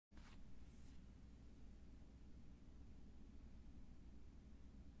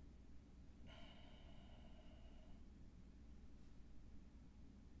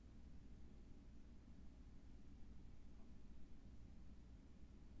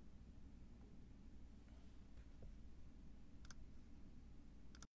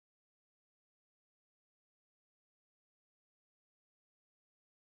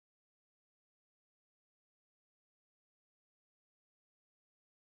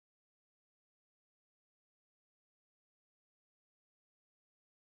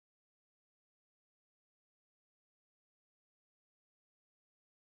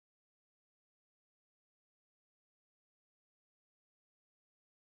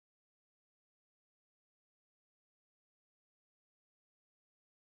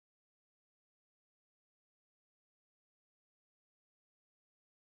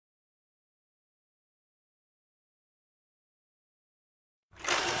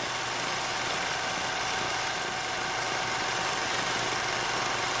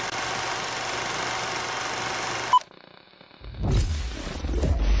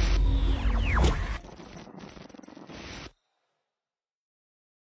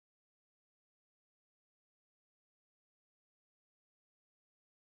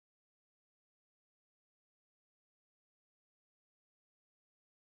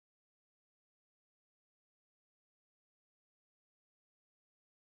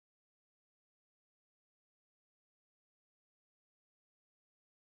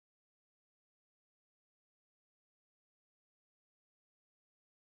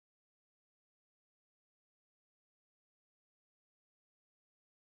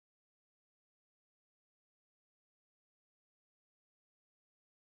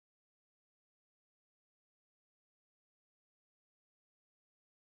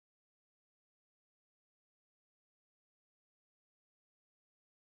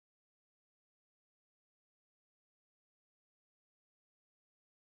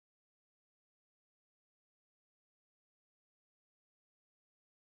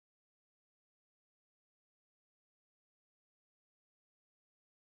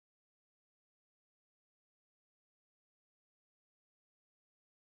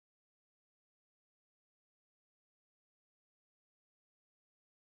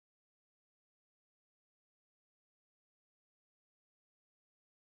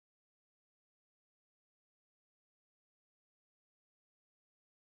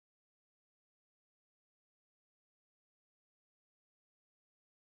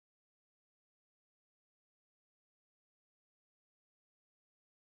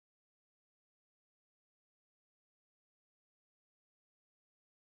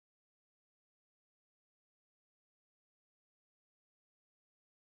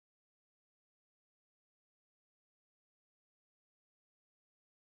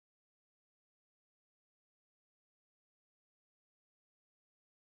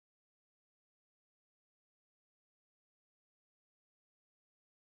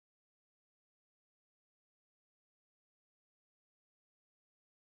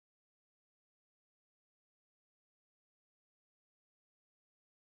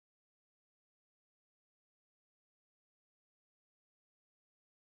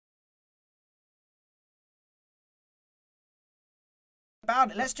about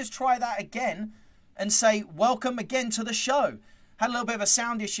it. Let's just try that again and say welcome again to the show. Had a little bit of a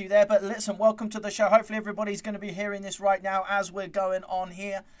sound issue there, but listen, welcome to the show. Hopefully everybody's going to be hearing this right now as we're going on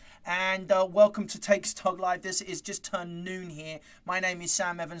here. And welcome to TakeStock Live. This is just turned noon here. My name is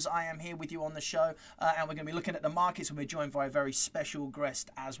Sam Evans. I am here with you on the show. And we're going to be looking at the markets, and we're joined by a very special guest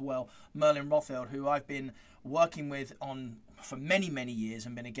as well, Merlin Rothfeld, who I've been working with for many years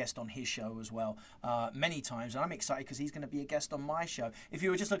and been a guest on his show as well many times. And I'm excited because he's going to be a guest on my show. If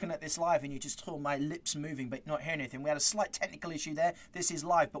you were just looking at this live and you just saw my lips moving but not hearing anything, we had a slight technical issue there. This is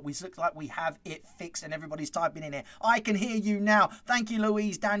live, but we look like we have it fixed and everybody's typing in here. I can hear you now. Thank you,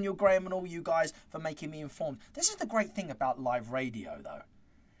 Louise, Daniel, Graham, and all you guys for making me informed. This is the great thing about live radio, though.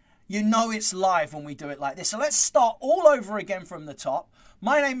 You know it's live when we do it like this. So let's start all over again from the top.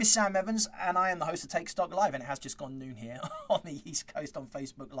 My name is Sam Evans, and I am the host of TakeStock Live, and it has just gone noon here on the East Coast on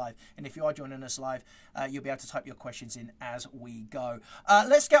Facebook Live. And if you are joining us live, you'll be able to type your questions in as we go.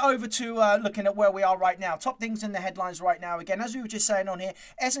 Let's get over to looking at where we are right now. Top things in the headlines right now. Again, as we were just saying on here,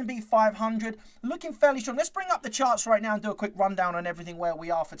 S&P 500 looking fairly strong. Let's bring up the charts right now and do a quick rundown on everything where we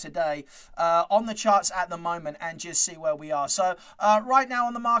are for today on the charts at the moment and just see where we are. So right now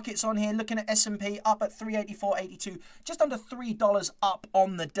on the markets on here, looking at S&P up at 384.82, just under $3 up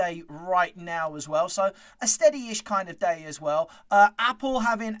on the day right now as well. So a steady-ish kind of day as well. Apple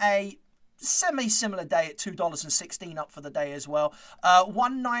having a semi-similar day at $2.16 up for the day as well.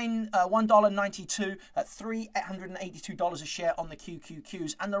 $1.92 at $382 a share on the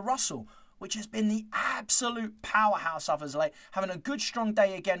QQQs. And the Russell, which has been the absolute powerhouse of us late, having a good strong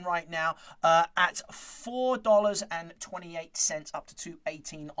day again right now at $4.28 up to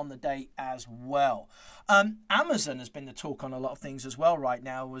 $2.18 on the day as well. Amazon has been the talk on a lot of things as well right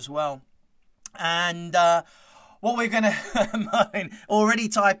now as well. And what we're going to, Merlin, already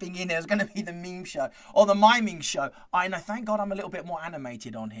typing in there is going to be the meme show or the miming show. I know, thank God I'm a little bit more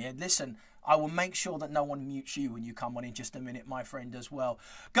animated on here. Listen, I will make sure that no one mutes you when you come on in just a minute, my friend, as well.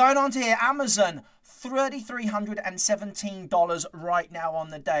 Going on to here, Amazon, $3,317 right now on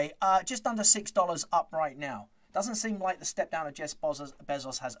the day. Just under $6 up right now. Doesn't seem like the step down of Jeff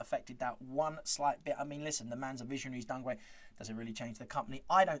Bezos has affected that one slight bit. I mean, listen, the man's a visionary. He's done great. Does it really change the company?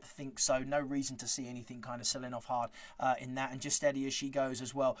 I don't think so. No reason to see anything kind of selling off hard in that, and just steady as she goes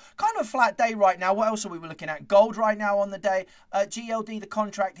as well. Kind of a flat day right now. What else are we looking at? Gold right now on the day. GLD, the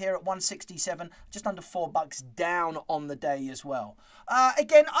contract here at 167, just under $4 down on the day as well.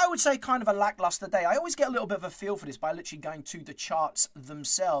 Again, I would say kind of a lackluster day. I always get a little bit of a feel for this by literally going to the charts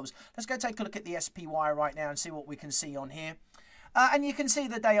themselves. Let's go take a look at the SPY right now and see what we can see on here. And you can see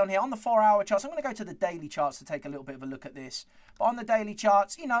the day on here. On the 4-hour charts, I'm going to go to the daily charts to take a little bit of a look at this. But on the daily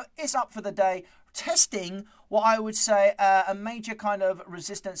charts, you know, it's up for the day. Testing what I would say a major kind of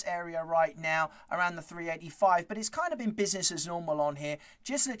resistance area right now around the 385, but it's kind of been business as normal on here.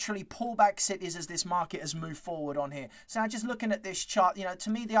 Just literally pullback cities as this market has moved forward on here. So now just looking at this chart, you know, to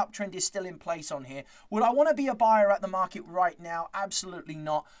me the uptrend is still in place on here. Would I want to be a buyer at the market right now? Absolutely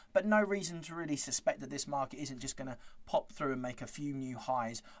not, but no reason to really suspect that this market isn't just going to pop through and make a few new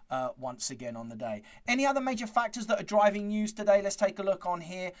highs once again on the day. Any other major factors that are driving news today? Let's take a look on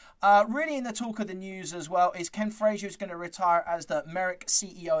here. Really in the talk of the news as well is Ken Frazier is going to retire as the Merrick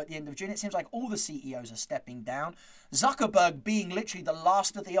CEO at the end of June. It seems like all the CEOs are stepping down. Zuckerberg being literally the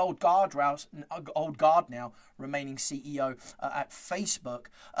last of the old guard now, remaining CEO at Facebook.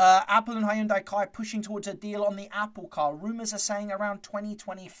 Apple and Hyundai Kai pushing towards a deal on the Apple car. Rumors are saying around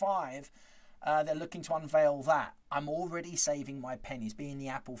 2025. They're looking to unveil that. I'm already saving my pennies, being the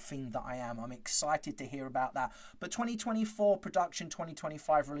Apple fiend that I am. I'm excited to hear about that. But 2024 production,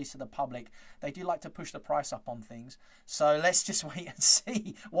 2025 release to the public, they do like to push the price up on things. So let's just wait and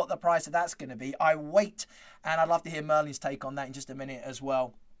see what the price of that's going to be. I wait, and I'd love to hear Merlin's take on that in just a minute as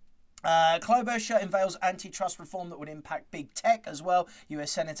well. Klobuchar unveils antitrust reform that would impact big tech as well.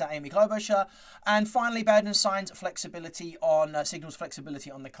 US Senator Amy Klobuchar. And finally, Biden signs flexibility on signals flexibility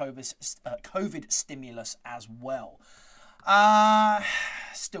on the COVID stimulus as well.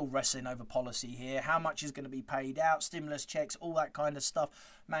 Still wrestling over policy here. How much is going to be paid out? Stimulus checks, all that kind of stuff.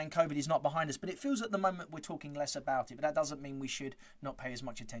 Man, COVID is not behind us, but it feels at the moment we're talking less about it. But that doesn't mean we should not pay as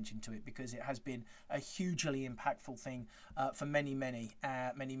much attention to it, because it has been a hugely impactful thing for many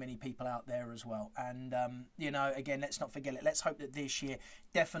people out there as well. And, you know, again, let's not forget it. Let's hope that this year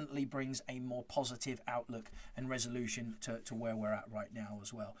definitely brings a more positive outlook and resolution to where we're at right now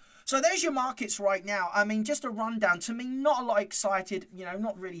as well. So there's your markets right now. I mean, just a rundown. To me, not a lot excited, you know,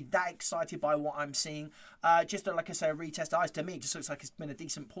 not really that excited by what I'm seeing. Just like I say, a retest eyes. To me, it just looks like it's been a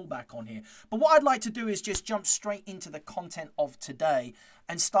decent pullback on here. But what I'd like to do is just jump straight into the content of today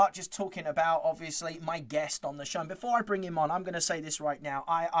and start just talking about, obviously, my guest on the show. And before I bring him on, I'm going to say this right now.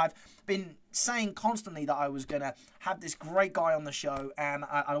 I've been saying constantly that I was going to have this great guy on the show, and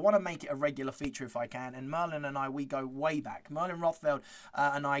I want to make it a regular feature if I can. And Merlin and I, we go way back. Merlin Rothfeld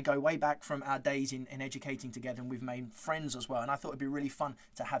and I go way back from our days in educating together, and we've made friends as well. And I thought it'd be really fun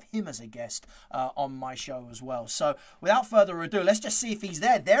to have him as a guest on my show as well. So without further ado, let's just see if he's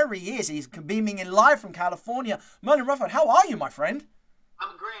there. There he is. He's beaming in live from California. Merlin Rothfeld, how are you, my friend?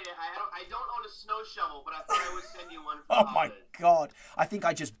 I'm great. I don't own a snow shovel, but I thought I would send you one for Oh, my holiday. God. I think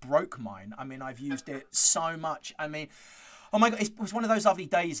I just broke mine. I mean, I've used it so much. I mean, oh, my God. It was one of those lovely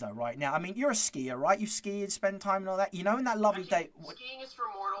days, though, right now. I mean, you're a skier, right? You ski and spend time and all that. You know, in that lovely day... Skiing is for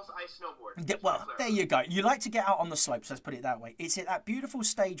mortals. I snowboard. Well, there you go. You like to get out on the slopes, let's put it that way. It's at that beautiful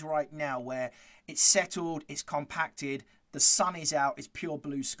stage right now where it's settled, it's compacted, the sun is out, it's pure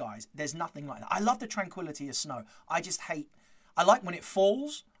blue skies. There's nothing like that. I love the tranquility of snow. I just hate... I like when it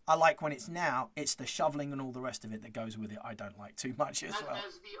falls. I like when it's now. It's the shoveling and all the rest of it that goes with it. I don't like too much as well.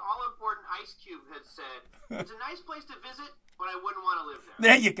 As the all-important Ice Cube had said, it's a nice place to visit, but I wouldn't want to live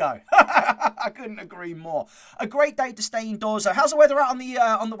there. There you go. I couldn't agree more. A great day to stay indoors. How's the weather out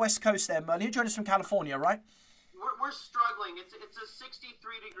on the West Coast there, Merlin? You joined us from California, right? We're struggling. It's a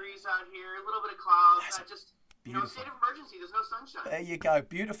 63 degrees out here, a little bit of clouds. Beautiful. State of emergency. There's no sunshine. There you go.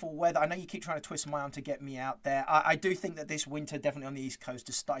 Beautiful weather. I know you keep trying to twist my arm to get me out there. I do think that this winter, definitely on the East Coast,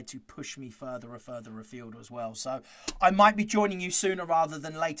 has started to push me further afield as well. So I might be joining you sooner rather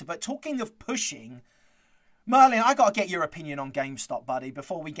than later. But talking of pushing, Merlin, I got to get your opinion on GameStop, buddy,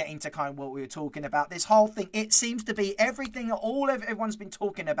 before we get into kind of what we were talking about. This whole thing, it seems to be everything that everyone's been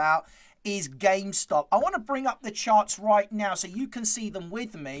talking about is GameStop. I want to bring up the charts right now so you can see them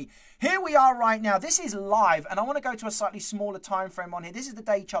with me. Here we are right now. This is live, and I want to go to a slightly smaller time frame on here. This is the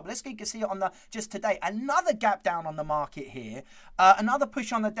day chart. Let's see it on the just today. Another gap down on the market here. Another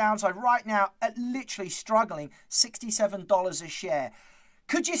push on the downside right now at literally struggling, $67 a share.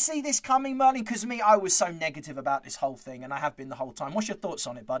 Could you see this coming, Merlin? Because me, I was so negative about this whole thing, and I have been the whole time. What's your thoughts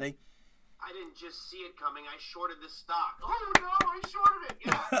on it, buddy? I didn't just see it coming. I shorted this stock. Oh, no, I shorted it.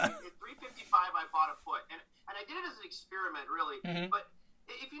 Yeah, at 355, I bought a put. And I did it as an experiment, really. But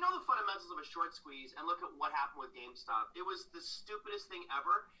if you know the fundamentals of a short squeeze and look at what happened with GameStop, it was the stupidest thing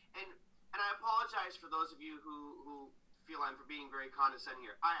ever. And I apologize for those of you who feel I'm for being very condescending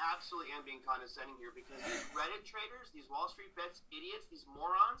here. I absolutely am being condescending here because these Reddit traders, these Wall Street bets idiots, these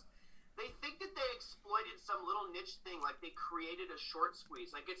morons, they think that they exploited some little niche thing, like they created a short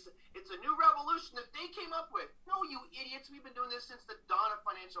squeeze. Like it's a new revolution that they came up with. No, you idiots. We've been doing this since the dawn of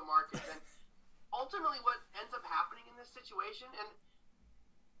financial markets. And ultimately what ends up happening in this situation, and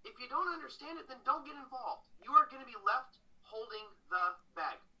if you don't understand it, then don't get involved. You are going to be left holding the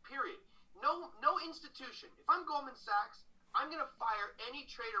bag, period. No institution. If I'm Goldman Sachs, I'm going to fire any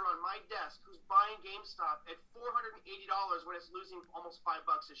trader on my desk who's buying GameStop at $480 when it's losing almost $5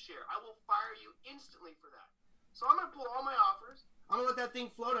 a share. I will fire you instantly for that. So I'm going to pull all my offers. I'm going to let that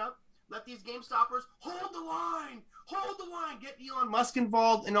thing float up. Let these GameStoppers hold the line. Hold the line. Get Elon Musk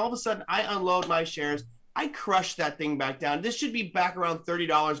involved. And all of a sudden, I unload my shares. I crush that thing back down. This should be back around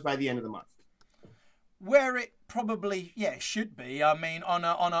 $30 by the end of the month. Where it probably, should be. I mean, on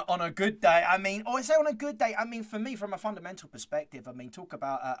a good day. I mean, or I say on a good day. I mean, for me, from a fundamental perspective, I mean, talk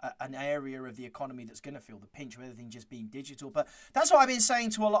about an area of the economy that's going to feel the pinch with everything just being digital. But that's what I've been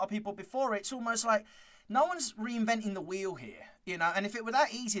saying to a lot of people before. It's almost like no one's reinventing the wheel here, you know. And if it were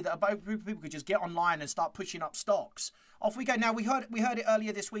that easy that a group of people could just get online and start pushing up stocks, off we go. Now we heard it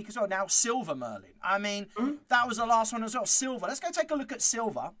earlier this week as well. Now silver, Merlin. I mean, that was the last one as well. Silver. Let's go take a look at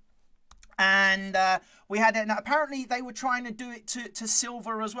silver. And we had it. Now, apparently, they were trying to do it to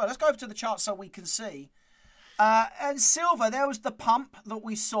silver as well. Let's go over to the chart so we can see. And silver, there was the pump that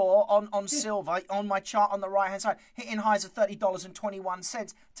we saw on silver on my chart on the right-hand side, hitting highs of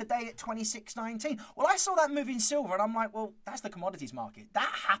 $30.21. Today at $26.19. Well, I saw that move in silver, and I'm like, well, that's the commodities market.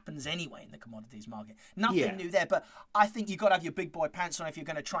 That happens anyway in the commodities market. Nothing new there, but I think you've got to have your big boy pants on if you're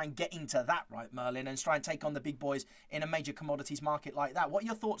going to try and get into that, right, Merlin, and try and take on the big boys in a major commodities market like that. What are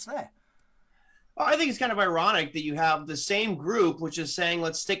your thoughts there? Well, I think it's kind of ironic that you have the same group, which is saying,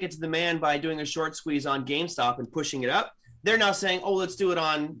 let's stick it to the man by doing a short squeeze on GameStop and pushing it up. They're now saying, oh, let's do it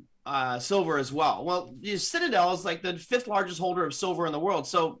on silver as well. Well, Citadel is like the 5th largest holder of silver in the world.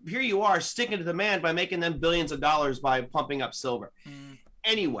 So here you are sticking to the man by making them billions of dollars by pumping up silver.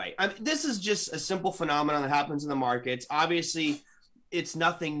 Anyway, this is just a simple phenomenon that happens in the markets. Obviously, it's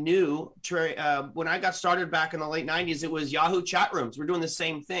nothing new. When I got started back in the late 90s, it was Yahoo chat rooms. We're doing the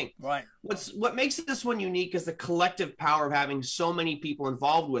same thing. Right. What makes this one unique is the collective power of having so many people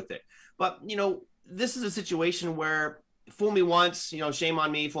involved with it. But, you know, this is a situation where fool me once, shame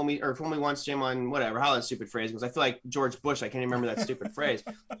on me, fool me once, shame on whatever, how that stupid phrase goes. I feel like George Bush. I can't even remember that stupid phrase.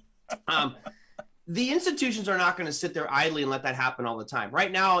 The institutions are not going to sit there idly and let that happen all the time.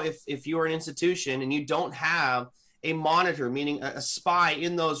 Right now, if you're an institution and you don't have a monitor, meaning a spy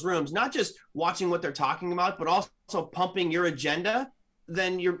in those rooms, not just watching what they're talking about, but also pumping your agenda,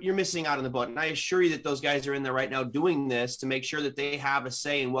 then you're missing out on the boat. And I assure you that those guys are in there right now doing this to make sure that they have a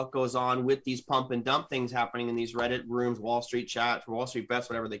say in what goes on with these pump and dump things happening in these Reddit rooms, Wall Street chat, Wall Street bets,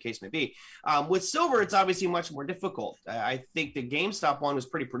 whatever the case may be. With silver, it's obviously much more difficult. I think the GameStop one was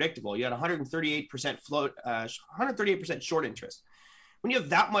pretty predictable. You had 138% float, 138% short interest. When you have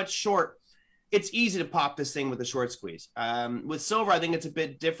that much short, it's easy to pop this thing with a short squeeze. With silver, I think it's a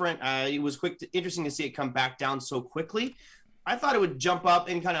bit different. It was interesting to see it come back down so quickly. I thought it would jump up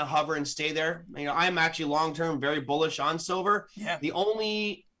and kind of hover and stay there. I'm actually long-term very bullish on silver. Yeah. The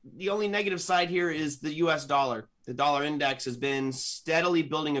only negative side here is the U.S. dollar. The dollar index has been steadily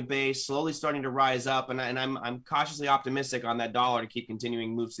building a base, slowly starting to rise up, and I'm cautiously optimistic on that dollar to keep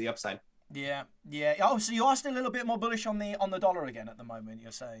continuing moves to the upside. Yeah. Oh, so you are still a little bit more bullish on the dollar again at the moment,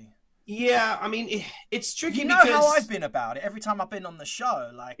 you're saying? Yeah, I mean, it's tricky. You know how I've been about it every time I've been on the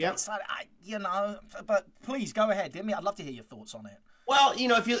show. Like, yep. It's like, but please go ahead. I'd love to hear your thoughts on it. Well,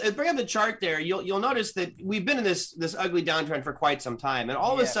 if you bring up the chart there, you'll notice that we've been in this ugly downtrend for quite some time. And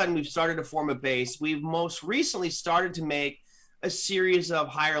all of a sudden, we've started to form a base. We've most recently started to make a series of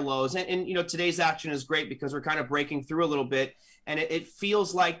higher lows. And today's action is great because we're kind of breaking through a little bit. And it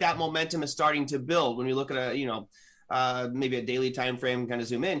feels like that momentum is starting to build. When you look at maybe a daily time frame, kind of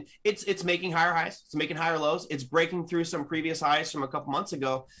zoom in, it's making higher highs, it's making higher lows, it's breaking through some previous highs from a couple months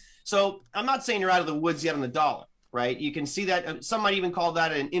ago. So I'm not saying you're out of the woods yet on the dollar, right? You can see that some might even call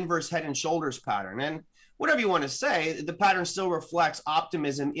that an inverse head and shoulders pattern. And whatever you want to say, the pattern still reflects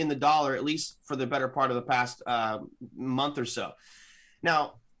optimism in the dollar, at least for the better part of the past month or so.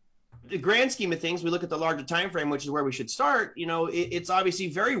 Now, the grand scheme of things, we look at the larger time frame, which is where we should start. It's obviously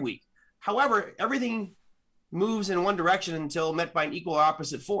very weak. However, everything moves in one direction until met by an equal or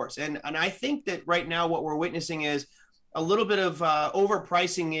opposite force. And I think that right now what we're witnessing is a little bit of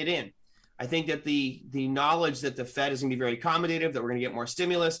overpricing it in. I think that the knowledge that the Fed is going to be very accommodative, that we're going to get more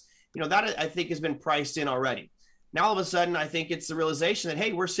stimulus, that I think has been priced in already. Now, all of a sudden, I think it's the realization that,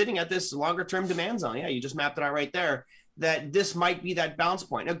 hey, we're sitting at this longer term demand zone. Yeah, you just mapped it out right there, that this might be that bounce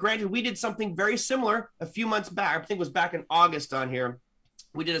point. Now, granted, we did something very similar a few months back. I think it was back in August on here.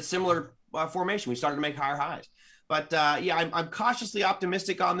 We did a similar formation. We started to make higher highs. But I'm cautiously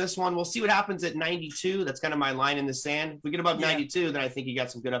optimistic on this one. We'll see what happens at 92. That's kind of my line in the sand. If we get above 92, then I think you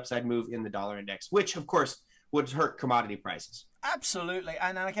got some good upside move in the dollar index, which of course would hurt commodity prices. Absolutely.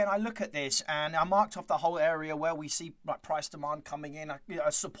 And again, I look at this and I marked off the whole area where we see price demand coming in,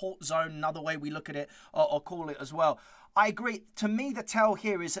 a support zone, another way we look at it or call it as well. I agree. To me, the tell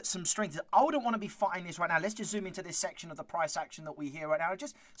here is that some strength. I wouldn't want to be fighting this right now. Let's just zoom into this section of the price action that we hear right now,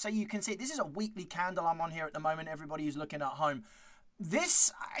 just so you can see. This is a weekly candle I'm on here at the moment. Everybody who's looking at home.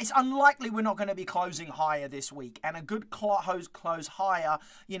 This, it's unlikely we're not going to be closing higher this week, and a good close higher,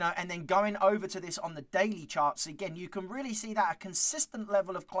 and then going over to this on the daily charts again, you can really see that a consistent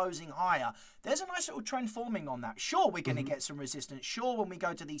level of closing higher. There's a nice little trend forming on that. Sure, we're going to get some resistance. Sure, when we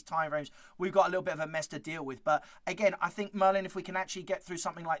go to these time frames, we've got a little bit of a mess to deal with. But again, I think, Merlin, if we can actually get through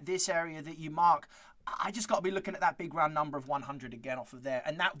something like this area that you mark, I just got to be looking at that big round number of 100 again off of there.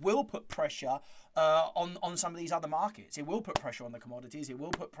 And that will put pressure on some of these other markets. It will put pressure on the commodities. It will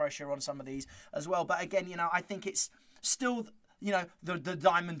put pressure on some of these as well. But again, I think it's still, the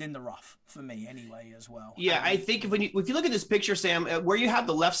diamond in the rough for me anyway as well. Yeah, I think if you look at this picture, Sam, where you have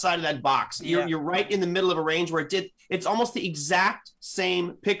the left side of that box, you're right in the middle of a range where it's almost the exact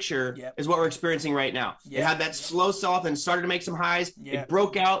same picture as what we're experiencing right now. It had that slow sell-off and started to make some highs. It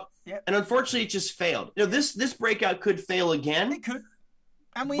broke out. Yep. And unfortunately, it just failed. This breakout could fail again. It could.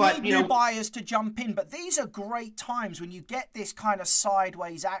 And we need new buyers to jump in. But these are great times when you get this kind of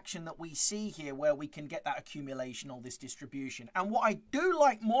sideways action that we see here where we can get that accumulation or this distribution. And what I do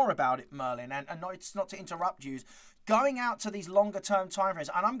like more about it, Merlin, and it's not to interrupt you, going out to these longer term time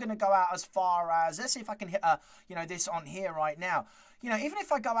frames. And I'm going to go out as far as, let's see if I can hit this on here right now. Even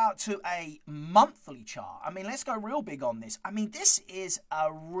if I go out to a monthly chart, let's go real big on this. This is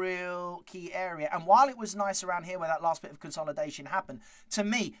a real key area. And while it was nice around here where that last bit of consolidation happened, to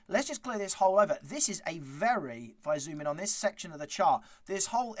me, let's just clear this hole over. This is if I zoom in on this section of the chart, this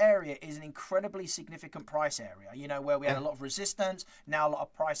whole area is an incredibly significant price area, where we had a lot of resistance, now a lot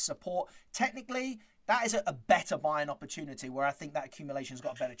of price support. Technically, that is a better buying opportunity where I think that accumulation's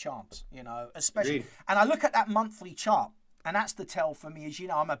got a better chance, especially. Agreed. And I look at that monthly chart. And that's the tell for me. As you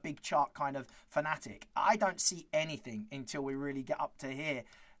know, I'm a big chart kind of fanatic. I don't see anything until we really get up to here.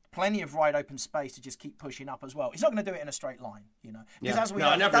 Plenty of wide open space to just keep pushing up as well. It's not going to do it in a straight line, you know. Yeah.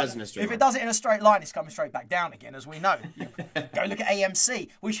 No, it never does in a straight line. If it does it in a straight line, it's coming straight back down again, as we know. Go look at AMC.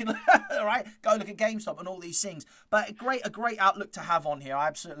 We should, all right? Go look at GameStop and all these things. But a great outlook to have on here.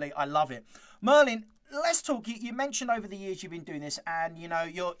 I love it. Merlin, let's talk. You mentioned over the years you've been doing this, and you know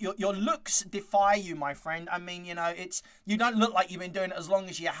your looks defy you, my friend. I mean, you know, you don't look like you've been doing it as long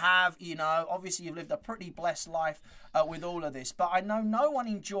as you have. You know, obviously you've lived a pretty blessed life with all of this. But I know no one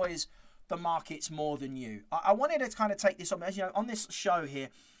enjoys the markets more than you. I wanted to kind of take this on, as you know, on this show here.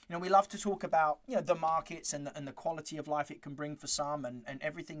 You know, we love to talk about, you know, the markets and the quality of life it can bring for some and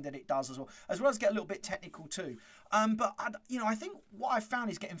everything that it does as well as get a little bit technical too. But, I think what I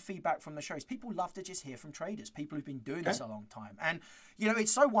found is getting feedback from the show is people love to just hear from traders, people who've been doing this a long time. And, you know,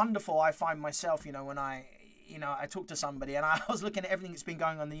 it's so wonderful. I find myself, you know, when I talk to somebody and I was looking at everything that's been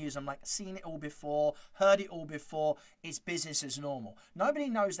going on in the news. I'm like, seen it all before, heard it all before. It's business as normal. Nobody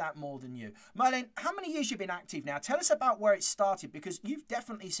knows that more than you. Merlin, how many years you've been active now? Tell us about where it started, because you've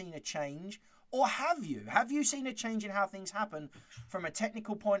definitely seen a change. Or have you? Have you seen a change in how things happen from a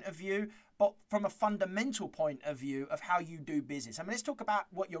technical point of view, but from a fundamental point of view of how you do business? I mean, let's talk about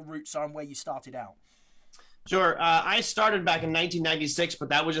what your roots are and where you started out. Sure. I started back in 1996, but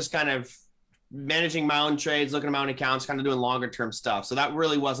that was just kind of managing my own trades, looking at my own accounts, kind of doing longer term stuff. So that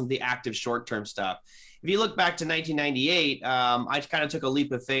really wasn't the active short term stuff. If you look back to 1998, I kind of took a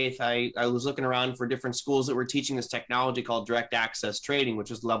leap of faith. I was looking around for different schools that were teaching this technology called direct access trading, which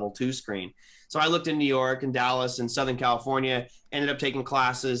was level 2 screen. So I looked in New York and Dallas and Southern California, ended up taking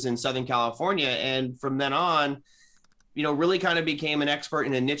classes in Southern California. And from then on, you know, really kind of became an expert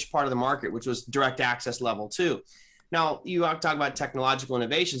in a niche part of the market, which was direct access level 2. Now, you talk about technological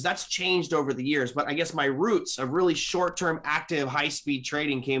innovations. That's changed over the years, but I guess my roots of really short-term, active, high-speed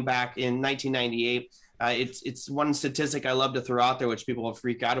trading came back in 1998. It's one statistic I love to throw out there, which people will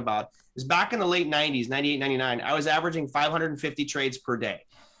freak out about, is back in the late 90s, 98, 99, I was averaging 550 trades per day.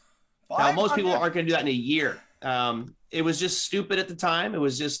 Now, most people aren't going to do that in a year. It was just stupid at the time. It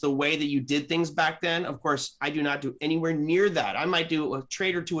was just the way that you did things back then. Of course, I do not do anywhere near that. I might do a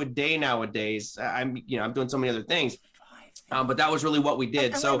trade or two a day nowadays. I'm doing so many other things. But that was really what we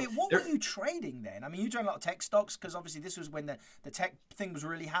did. So what were you trading then? I mean, you doing a lot of tech stocks, because obviously this was when the tech thing was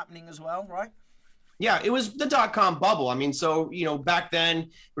really happening as well, right? Yeah, it was the dot-com bubble. I mean, so, you know, back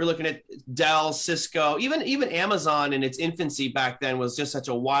then we were looking at Dell, Cisco, even Amazon in its infancy back then was just such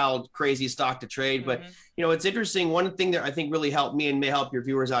a wild, crazy stock to trade. But, you know, it's interesting. One thing that I think really helped me and may help your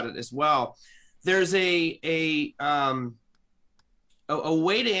viewers out as well, there's a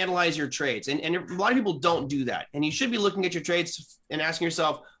way to analyze your trades. And a lot of people don't do that. And you should be looking at your trades and asking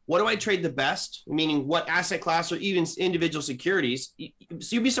yourself, what do I trade the best? Meaning what asset class or even individual securities?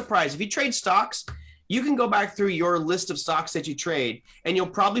 So you'd be surprised. If you trade stocks, you can go back through your list of stocks that you trade, and you'll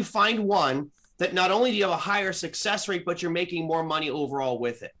probably find one that not only do you have a higher success rate, but you're making more money overall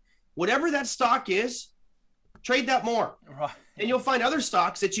with it. Whatever that stock is, trade that more. Right. And you'll find other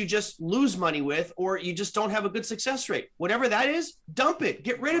stocks that you just lose money with, or you just don't have a good success rate. Whatever that is, dump it,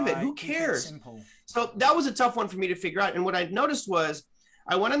 get rid of it. Who cares? So that was a tough one for me to figure out. And what I noticed was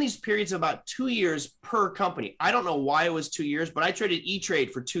I went on these periods of about 2 years per company. I don't know why it was 2 years, but I traded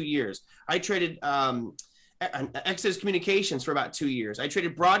E-Trade for 2 years. I traded Exodus Communications for about 2 years. I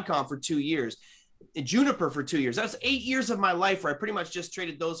traded Broadcom for 2 years. Juniper for 2 years. That's 8 years of my life where I pretty much just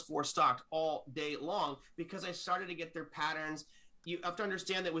traded those 4 stocks all day long, because I started to get their patterns. You have to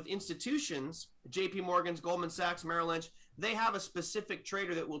understand that with institutions, JP Morgan's, Goldman Sachs, Merrill Lynch, they have a specific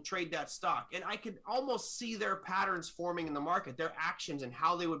trader that will trade that stock. And I could almost see their patterns forming in the market, their actions and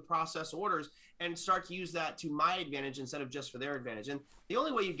how they would process orders, and start to use that to my advantage instead of just for their advantage. And the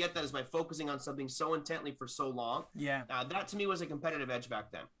only way you get that is by focusing on something so intently for so long. Yeah. That to me was a competitive edge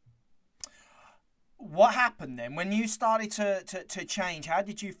back then. What happened then when you started to change? How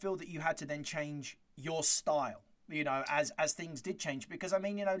did you feel that you had to then change your style, you know, as things did change? Because I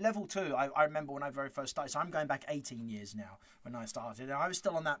mean, you know, level 2, I remember when I very first started, so I'm going back 18 years now when I started, and I was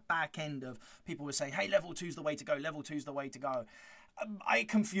still on that back end of people were saying, hey, level 2's the way to go, level 2's the way to go. It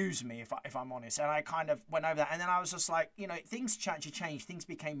confused me, if I'm honest, and I kind of went over that, and then I was just like, you know, things changed, things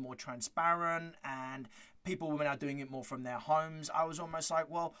became more transparent, and people were now doing it more from their homes. I was almost like,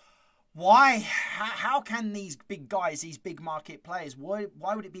 well, why? How can these big guys, these big market players, why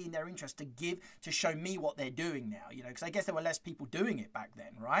would it be in their interest to show me what they're doing now? You know, because I guess there were less people doing it back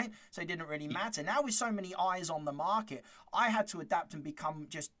then, right? So it didn't really matter. Now with so many eyes on the market, I had to adapt and become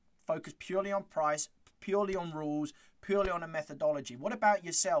just focused purely on price, purely on rules, purely on a methodology. What about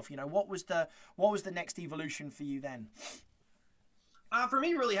yourself? You know, what was the next evolution for you then? For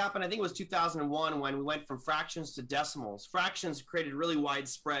me, it really happened, I think it was 2001 when we went from fractions to decimals. Fractions created really wide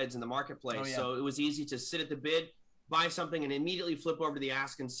spreads in the marketplace. Oh, yeah. So it was easy to sit at the bid, buy something, and immediately flip over to the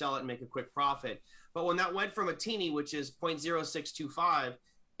ask and sell it and make a quick profit. But when that went from a teeny, which is 0.0625,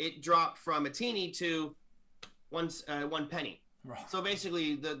 it dropped from a teeny to one penny. Right. So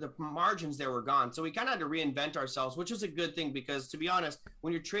basically, the margins there were gone. So we kind of had to reinvent ourselves, which is a good thing because, to be honest,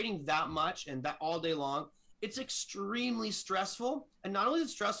 when you're trading that much and that all day long, it's extremely stressful. And not only is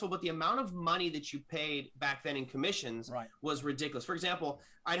it stressful, but the amount of money that you paid back then in commissions was ridiculous. For example,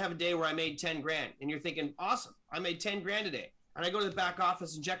 I'd have a day where I made 10 grand and you're thinking, awesome, I made 10 grand today. And I go to the back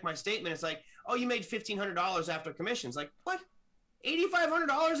office and check my statement. It's like, oh, you made $1,500 after commissions. Like, what?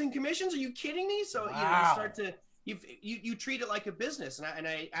 $8,500 in commissions? Are you kidding me? So, you know, you start to, you treat it like a business. And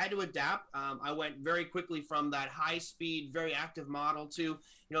I had to adapt. I went very quickly from that high speed, very active model to, you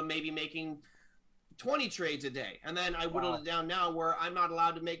know, maybe making 20 trades a day, and then I whittled it down now where I'm not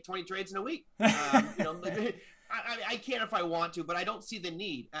allowed to make 20 trades in a week. You know, I can if I want to, but I don't see the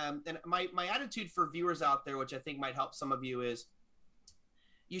need. And my attitude for viewers out there, which I think might help some of you, is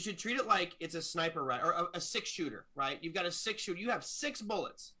you should treat it like it's a sniper, right, or a 6-shooter, right? You've got a 6-shooter. You have 6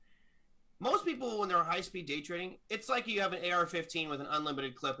 bullets. Most people, when they're high-speed day trading, it's like you have an AR-15 with an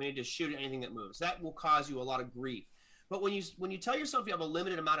unlimited clip and you just shoot at anything that moves. That will cause you a lot of grief. But when you tell yourself you have a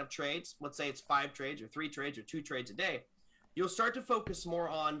limited amount of trades, let's say it's 5 trades or 3 trades or 2 trades a day, you'll start to focus more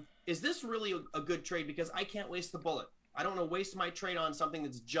on, is this really a good trade? Because I can't waste the bullet. I don't want to waste my trade on something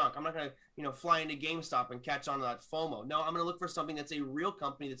that's junk. I'm not going to, you know, fly into GameStop and catch on to that FOMO. No, I'm going to look for something that's a real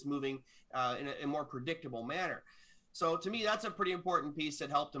company that's moving in a more predictable manner. So to me, that's a pretty important piece that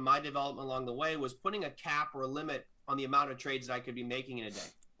helped in my development along the way, was putting a cap or a limit on the amount of trades that I could be making in a day.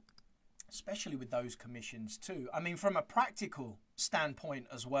 Especially with those commissions too. I mean, from a practical standpoint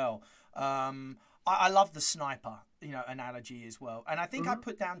as well, I love the sniper, you know, analogy as well. And I think I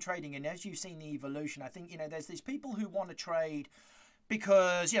put down trading, and as you've seen the evolution, I think, you know, there's these people who want to trade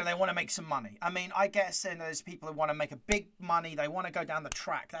because, you know, they want to make some money. I mean, I guess, and there's people who want to make a big money. They want to go down the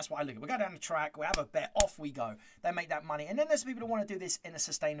track. That's what I look at. We go down the track, we have a bet, off we go. They make that money. And then there's people who want to do this in a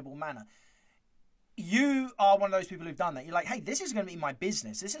sustainable manner. You are one of those people who've done that. You're like, hey, this is going to be my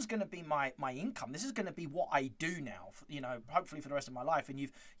business. This is going to be my income. This is going to be what I do now, you know, hopefully for the rest of my life. And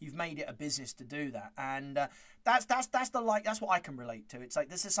you've made it a business to do that. And that's what I can relate to. It's like,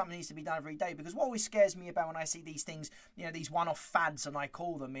 this is something that needs to be done every day, because what always scares me about when I see these things, you know, these one-off fads, and I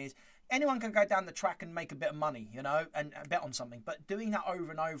call them, is anyone can go down the track and make a bit of money, you know, and bet on something. But doing that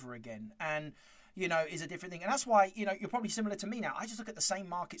over and over again, and you know, is a different thing. And that's why, you know, you're probably similar to me now. I just look at the same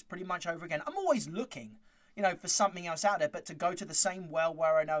markets pretty much over again. I'm always looking, you know, for something else out there, but to go to the same well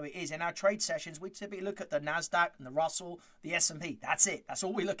where I know it is. In our trade sessions, we typically look at the NASDAQ and the Russell, the S&P. That's it. That's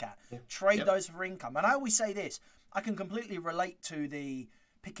all we look at. Yeah. Trade those for income. And I always say this, I can completely relate to the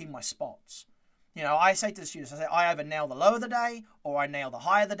picking my spots. You know, I say to the students, I say, I either nail the low of the day, or I nail the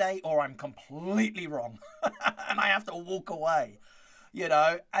high of the day, or I'm completely wrong. And I have to walk away. You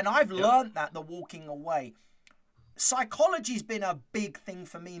know, and I've learned that, the walking away. Psychology's been a big thing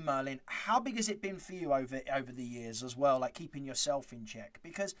for me, Merlin. How big has it been for you over the years as well, like keeping yourself in check?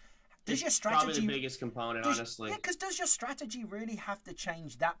 Because does your strategy... Probably the biggest component, honestly. Yeah, because does your strategy really have to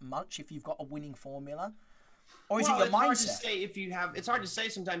change that much if you've got a winning formula? Or is it your mindset? It's hard to say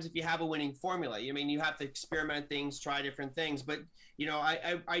sometimes if you have a winning formula. I mean, you have to experiment things, try different things. But, you know,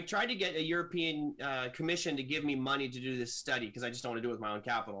 I tried to get a European commission to give me money to do this study because I just don't want to do it with my own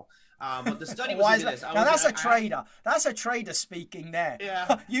capital. But the study was into this. Now, that's a trader. That's a trader speaking there.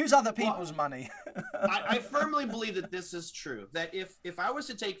 Yeah. Use other people's money. I firmly believe that this is true. That if I was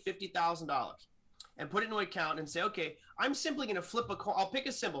to take $50,000 and put it in an account and say, okay, I'm simply going to flip a coin. I'll pick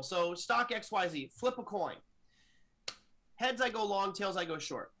a symbol. So stock XYZ, flip a coin. Heads, I go long. Tails, I go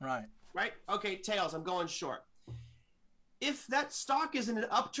short. Right. Right? Okay, tails, I'm going short. If that stock is in an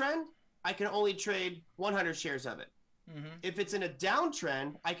uptrend, I can only trade 100 shares of it. Mm-hmm. If it's in a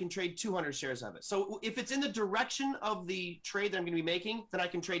downtrend, I can trade 200 shares of it. So if it's in the direction of the trade that I'm going to be making, then I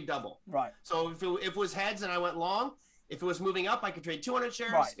can trade double. Right. So if it was heads and I went long, if it was moving up, I could trade 200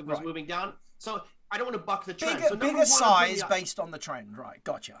 shares. Right, if it was moving down. So I don't want to buck the trend. Bigger size based on the trend. Right.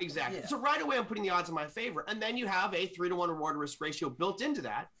 Gotcha. Exactly. Yeah. So right away, I'm putting the odds in my favor. And then you have a 3-to-1 reward risk ratio built into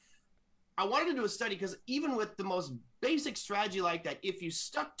that. I wanted to do a study because even with the most basic strategy like that, if you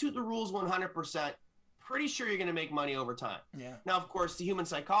stuck to the rules 100%, pretty sure you're going to make money over time. Yeah. Now, of course, the human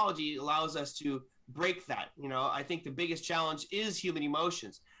psychology allows us to break that. You know, I think the biggest challenge is human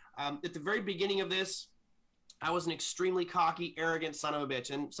emotions. At the very beginning of this, I was an extremely cocky, arrogant son of a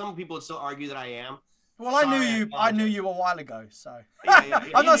bitch, and some people would still argue that I am. Well, I knew you a while ago, so yeah.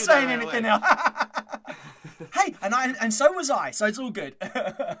 I'm not saying anything else. Hey, and so was I. So it's all good.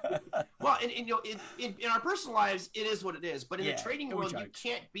 Well, and you know, in our personal lives, it is what it is. But in the trading world, you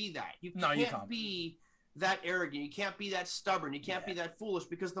can't be that. You can't be that arrogant. You can't be that stubborn. You can't be that foolish,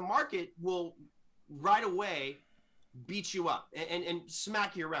 because the market will right away beat you up and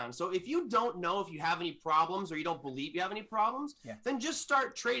smack you around. So if you don't know if you have any problems, or you don't believe you have any problems, then just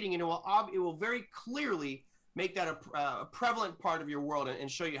start trading, and it will very clearly make that a prevalent part of your world, and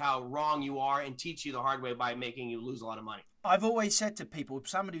show you how wrong you are, and teach you the hard way by making you lose a lot of money. I've always said to people,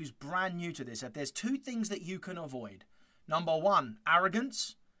 somebody who's brand new to this, if there's two things that you can avoid: number one,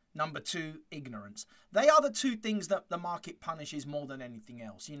 arrogance; number two, ignorance. They are the two things that the market punishes more than anything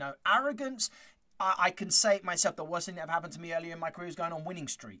else. You know, arrogance, I can say it myself, the worst thing that ever happened to me earlier in my career is going on winning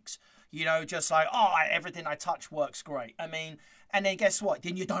streaks. You know, just like, everything I touch works great. I mean, and then guess what?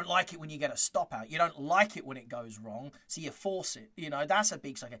 Then you don't like it when you get a stop out. You don't like it when it goes wrong, so you force it. You know, that's a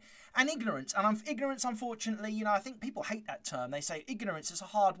big second. And ignorance. And ignorance, unfortunately, you know, I think people hate that term. They say ignorance is a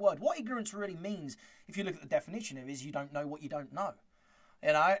hard word. What ignorance really means, if you look at the definition of it, is you don't know what you don't know.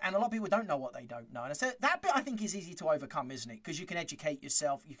 You know, and a lot of people don't know what they don't know. And so that bit, I think, is easy to overcome, isn't it? Because you can educate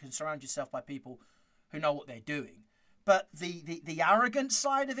yourself. You can surround yourself by people who know what they're doing. But the arrogant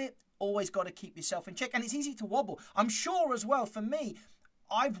side of it, always got to keep yourself in check. And it's easy to wobble. I'm sure as well, for me,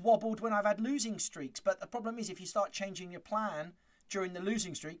 I've wobbled when I've had losing streaks. But the problem is, if you start changing your plan during the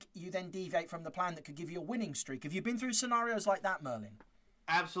losing streak, you then deviate from the plan that could give you a winning streak. Have you been through scenarios like that, Merlin?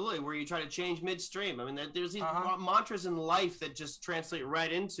 Absolutely, where you try to change midstream. I mean, there's these mantras in life that just translate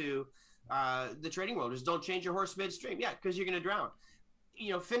right into the trading world. Just don't change your horse midstream. Yeah, because you're going to drown.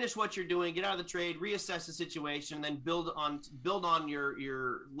 You know, finish what you're doing, get out of the trade, reassess the situation, and then build on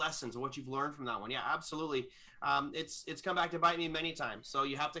your lessons and what you've learned from that one. Yeah, absolutely. It's come back to bite me many times. So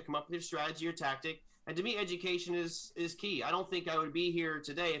you have to come up with your strategy, your tactic. And to me, education is key. I don't think I would be here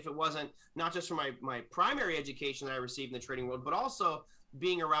today if it wasn't not just for my primary education that I received in the trading world, but also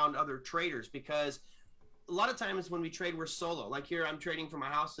being around other traders. Because a lot of times when we trade, we're solo. Like here, I'm trading from my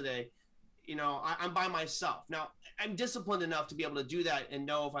house today. You know, I'm by myself. Now, I'm disciplined enough to be able to do that and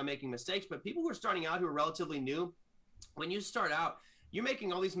know if I'm making mistakes. But people who are starting out, who are relatively new, when you start out, you're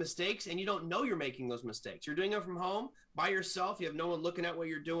making all these mistakes and you don't know you're making those mistakes. You're doing it from home by yourself. You have no one looking at what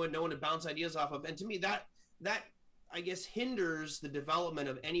you're doing, no one to bounce ideas off of. And to me, that I guess hinders the development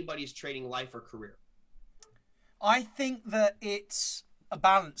of anybody's trading life or career. I think that it's a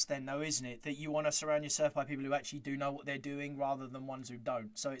balance then, though, isn't it? That you want to surround yourself by people who actually do know what they're doing rather than ones who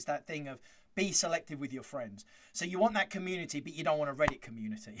don't. So it's that thing of be selective with your friends. So you want that community, but you don't want a Reddit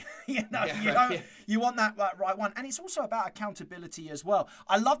community. You want that right one. And it's also about accountability as well.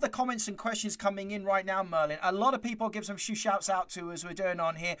 I love the comments and questions coming in right now, Merlin. A lot of people give some shouts out to as we're doing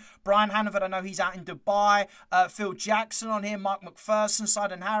on here. Brian Hannaford, I know he's out in Dubai. Phil Jackson on here. Mark McPherson,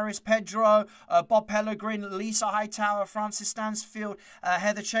 Sidon Harris, Pedro, Bob Pellegrin, Lisa Hightower, Francis Stansfield,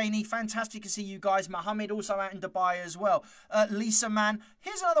 Heather Cheney. Fantastic to see you guys. Mohammed also out in Dubai as well. Lisa Mann.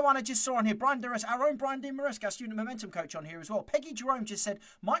 Here's another one I just saw on here. Brian Dures, our own Brian Demaresque, our student momentum coach on here as well. Peggy Jerome just said,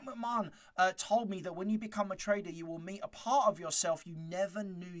 Mike McMahon told me that when you become a trader, you will meet a part of yourself you never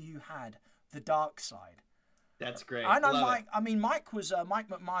knew you had, the dark side. That's great. I know Mike. I mean, Mike was Mike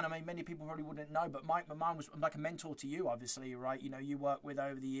McMahon. I mean, many people probably wouldn't know, but Mike McMahon was like a mentor to you, obviously, right? You know, you worked with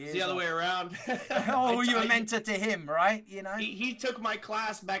over the years. It's the other way around. Oh, you were a mentor to him, right? You know, he took my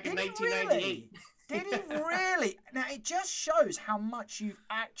class back in 1998. Really? Did he really? Now, it just shows how much you've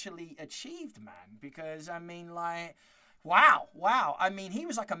actually achieved, man. Because, I mean, like, wow. I mean, he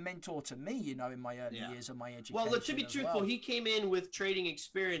was like a mentor to me, you know, in my early years of my education. Well, to be truthful, he came in with trading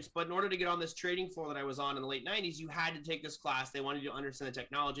experience, but in order to get on this trading floor that I was on in the late 90s, you had to take this class. They wanted you to understand the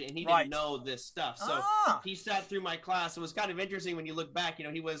technology, and he didn't know this stuff. So he sat through my class. It was kind of interesting when you look back. You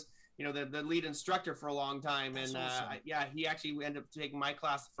know, he was, you know, the lead instructor for a long time. That's awesome. He actually ended up taking my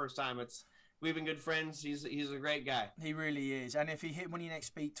class the first time. We've been good friends. He's a great guy. He really is. And if when you next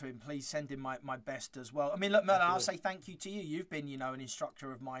speak to him, please send him my best as well. I mean, look, Merlin, I'll say thank you to you. You've been, you know, an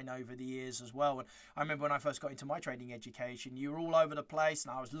instructor of mine over the years as well. And I remember when I first got into my trading education, you were all over the place,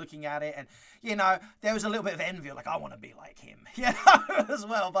 and I was looking at it, and you know, there was a little bit of envy, like I want to be like him, you know, as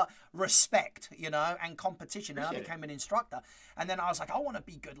well. But respect, you know, and competition. And I became an instructor, and then I was like, I want to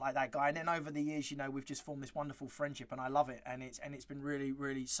be good like that guy. And then over the years, you know, we've just formed this wonderful friendship, and I love it. And it's been really,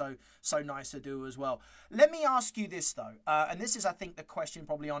 really so nice to do as well. Let me ask you this though, and this is, I think, the question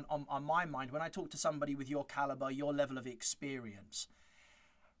probably on my mind when I talk to somebody with your caliber, your level of experience.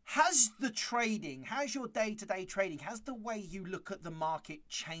 Has your day-to-day trading, has the way you look at the market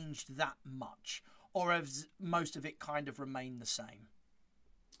changed that much, or has most of it kind of remained the same?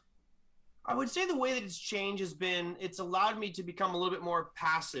 I would say the way that it's changed has been, it's allowed me to become a little bit more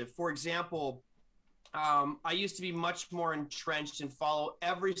passive. For example, I used to be much more entrenched and follow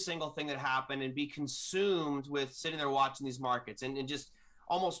every single thing that happened and be consumed with sitting there watching these markets and just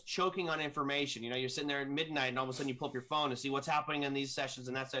almost choking on information. You're sitting there at midnight and all of a sudden you pull up your phone to see what's happening in these sessions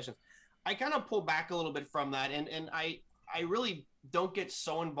and that session. I kind of pull back a little bit from that, and I really don't get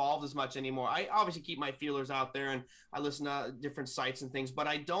so involved as much anymore. I obviously keep my feelers out there and I listen to different sites and things, but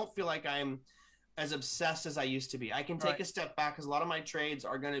I don't feel like I'm as obsessed as I used to be. I can take a step back because a lot of my trades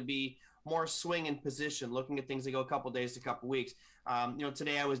are going to be more swing in position, looking at things that go a couple days to a couple weeks.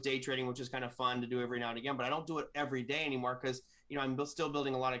 Today I was day trading, which is kind of fun to do every now and again, but I don't do it every day anymore because I'm still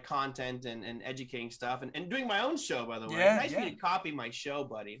building a lot of content and educating stuff and doing my own show, by the way. Nice of you to copy my show,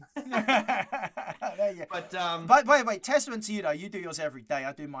 buddy. There you but wait, testament to you though. You do yours every day.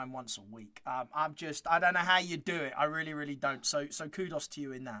 I do mine once a week. I don't know how you do it. I really don't. So kudos to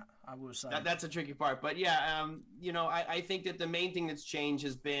you in that. I will say that's a tricky part. But yeah, I think that the main thing that's changed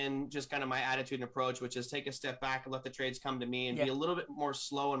has been just kind of my attitude and approach, which is take a step back and let the trades come to me and be a little bit more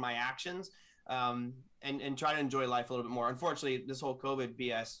slow in my actions. And try to enjoy life a little bit more. Unfortunately, this whole COVID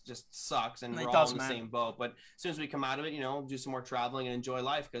BS just sucks, and we're all in the same boat. But as soon as we come out of it, do some more traveling and enjoy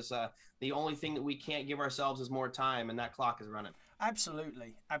life, because the only thing that we can't give ourselves is more time, and that clock is running.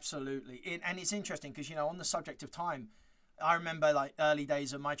 Absolutely. And it's interesting because, on the subject of time, I remember like early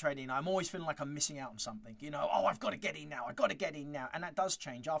days of my trading, I'm always feeling like I'm missing out on something. I've got to get in now. And that does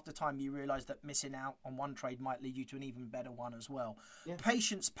change. After time, you realize that missing out on one trade might lead you to an even better one as well. Yeah.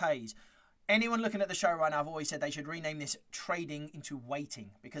 Patience pays. Anyone looking at the show right now, I've always said they should rename this trading into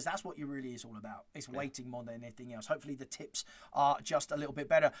waiting, because that's what you really is all about. It's waiting more than anything else. Hopefully the tips are just a little bit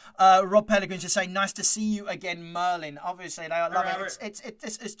better. Rob Pellegrin's just saying, nice to see you again, Merlin. Obviously, I love it.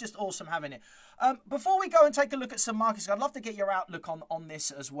 It's just awesome having it. Before we go and take a look at some markets, I'd love to get your outlook on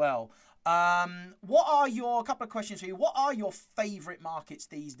this as well. A couple of questions for you. What are your favorite markets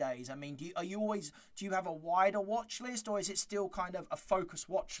these days? I mean, do you have a wider watch list, or is it still kind of a focused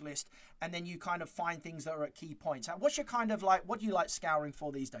watch list and then you kind of find things that are at key points? What's your kind of what do you like scouring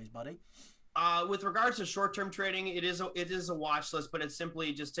for these days, buddy? With regards to short-term trading, it is a watch list, but it's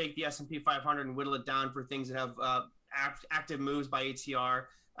simply just take the S&P 500 and whittle it down for things that have active moves by ATR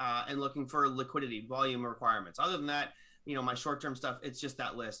and looking for liquidity, volume requirements. Other than that, my short-term stuff, it's just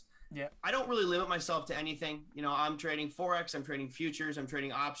that list. Yeah. I don't really limit myself to anything. I'm trading Forex, I'm trading futures, I'm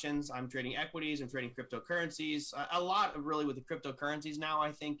trading options, I'm trading equities, I'm trading cryptocurrencies. A lot of really with the cryptocurrencies now,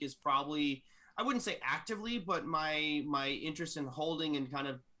 I think, is probably, I wouldn't say actively, but my interest in holding and kind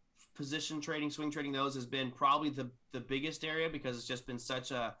of position trading, swing trading, those has been probably the biggest area, because it's just been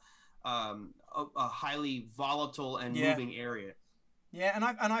such a highly volatile and moving area. Yeah, and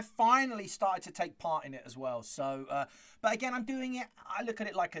I finally started to take part in it as well. So, but again, I'm doing it. I look at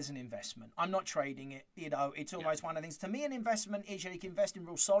it like as an investment. I'm not trading it. It's almost one of the things. To me, an investment is you can invest in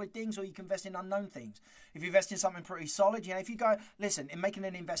real solid things, or you can invest in unknown things. If you invest in something pretty solid, if you go, listen, in making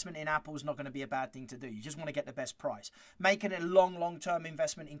an investment in Apple is not going to be a bad thing to do. You just want to get the best price. Making a long-term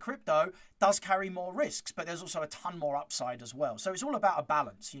investment in crypto does carry more risks, but there's also a ton more upside as well. So it's all about a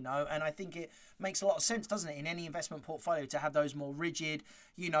balance, and I think it makes a lot of sense, doesn't it, in any investment portfolio to have those more rigid,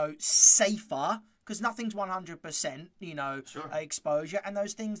 safer, because nothing's 100%, exposure, and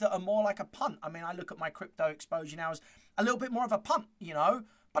those things that are more like a punt. I mean, I look at my crypto exposure now as a little bit more of a punt,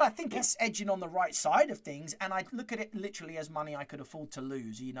 but I think it's edging on the right side of things, and I look at it literally as money I could afford to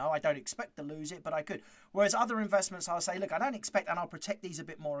lose, I don't expect to lose it, but I could. Whereas other investments, I'll say, look, I don't expect, and I'll protect these a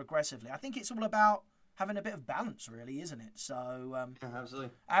bit more aggressively. I think it's all about having a bit of balance, really, isn't it? So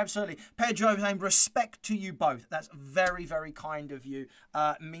absolutely. Pedro saying, respect to you both. That's very, very kind of you.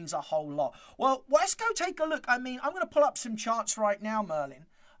 Means a whole lot. Well, let's go take a look. I mean, I'm going to pull up some charts right now, Merlin.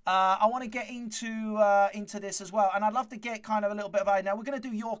 I want to get into this as well, and I'd love to get kind of a little bit of now we're going to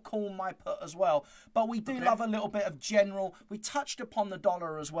do your call, my put as well, but we do love a little bit of general. We touched upon the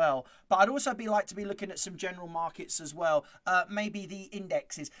dollar as well, but I'd also like to be looking at some general markets as well, maybe the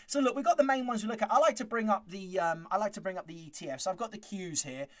indexes. So look, we've got the main ones we look at. I like to bring up the ETFs. I've got the Qs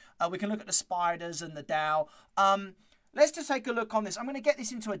here. We can look at the spiders and the Dow. Let's just take a look on this. I'm going to get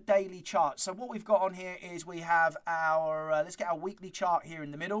this into a daily chart. So what we've got on here is we have our, let's get our weekly chart here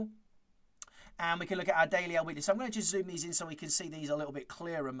in the middle. And we can look at our daily, our weekly. So I'm going to just zoom these in so we can see these a little bit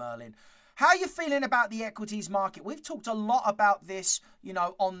clearer, Merlin. How are you feeling about the equities market? We've talked a lot about this,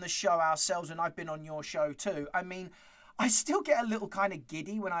 on the show ourselves, and I've been on your show too. I mean, I still get a little kind of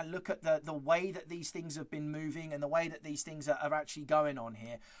giddy when I look at the way that these things have been moving and the way that these things are actually going on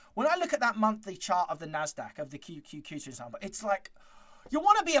here. When I look at that monthly chart of the NASDAQ, of the QQQ, for example, it's like you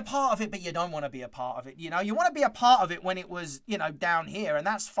want to be a part of it, but you don't want to be a part of it. You want to be a part of it when it was, down here, and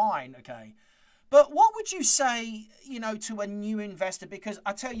that's fine, okay? But what would you say, you know, to a new investor? Because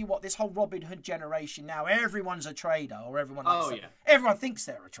I tell you what, this whole Robin Hood generation now, everyone's a trader, or everyone everyone thinks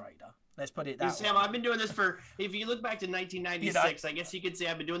they're a trader. Let's put it that way. Sam, I've been doing this for, if you look back to 1996, I guess you could say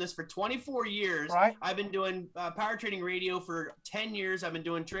I've been doing this for 24 years. Right. I've been doing power trading radio for 10 years. I've been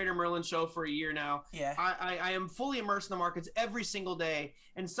doing Trader Merlin show for a year now. Yeah. I am fully immersed in the markets every single day.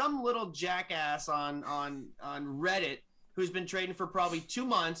 And some little jackass on Reddit who's been trading for probably 2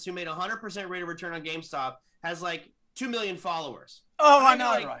 months, who made 100% rate of return on GameStop, has like 2 million followers. Oh, I know,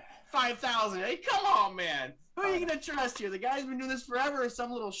 like right. 5,000. Hey, come on, man. Who are you going to trust here? The guy's been doing this forever, or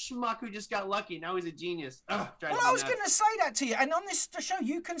some little schmuck who just got lucky? Now he's a genius. Well, I was going to say that to you. And on this show,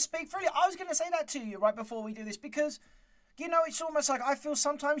 you can speak freely. I was going to say that to you right before we do this because, you know, it's almost like I feel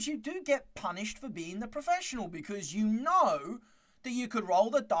sometimes you do get punished for being the professional because you know that you could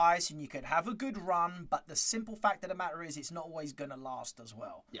roll the dice and you could have a good run, but the simple fact of the matter is it's not always going to last as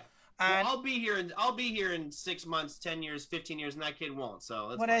well. Yeah. And well, I'll be here in 6 months, 10 years, 15 years, and that kid won't.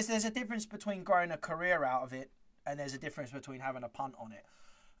 So there's a difference between growing a career out of it, and there's a difference between having a punt on it.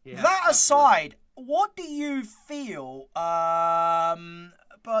 Yeah, that aside, what do you feel? But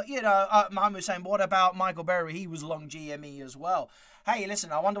you know, Mohammed was saying, what about Michael Berry? He was long GME as well. Hey,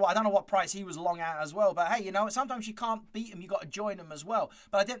 listen, I don't know what price he was long at as well. But hey, you know, sometimes you can't beat him. You got to join him as well.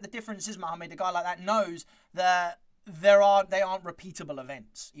 But I think the difference is, Mohammed, a guy like that knows that they aren't repeatable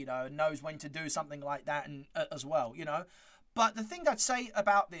events, you know, knows when to do something like that and as well, you know. But the thing I'd say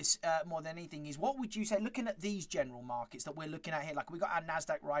about this more than anything is, what would you say, looking at these general markets that we're looking at here, like we got our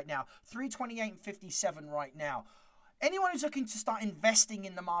NASDAQ right now, 328.57 right now. Anyone who's looking to start investing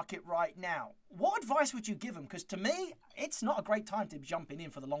in the market right now, what advice would you give them? Because to me, it's not a great time to be jumping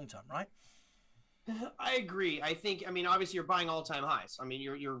in for the long term, right? I agree. I think, I mean, obviously you're buying all-time highs. I mean,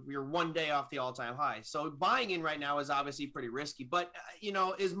 you're 1 day off the all-time high. So buying in right now is obviously pretty risky. But, you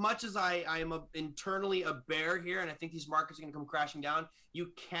know, as much as I am internally a bear here, and I think these markets are going to come crashing down, you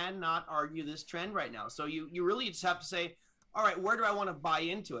cannot argue this trend right now. So you really just have to say, all right, where do I want to buy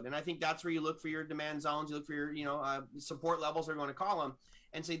into it? And I think that's where you look for your demand zones. You look for your, you know, support levels, whatever you want to call them,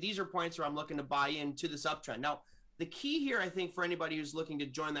 and say, these are points where I'm looking to buy into this uptrend. Now, the key here, I think, for anybody who's looking to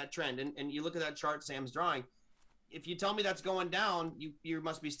join that trend, and you look at that chart Sam's drawing, if you tell me that's going down, you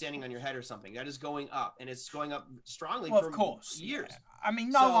must be standing on your head or something. That is going up, and it's going up strongly for years. Yeah. I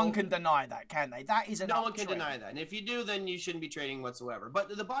mean, no one can deny that, can they? That is no one can deny that. And if you do, then you shouldn't be trading whatsoever.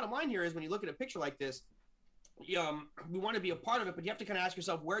 But the bottom line here is, when you look at a picture like this, we want to be a part of it, but you have to kind of ask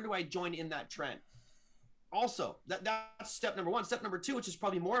yourself, where do I join in that trend? Also, that's step number one. Step number two, which is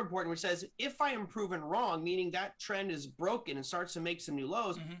probably more important, which says, if I am proven wrong, meaning that trend is broken and starts to make some new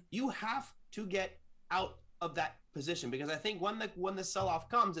lows, you have to get out of that position, because I think when the sell-off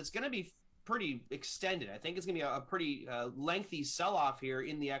comes, it's going to be pretty extended. I think it's going to be a pretty lengthy sell-off here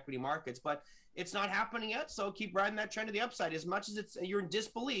in the equity markets, but it's not happening yet. So keep riding that trend to the upside. As much as you're in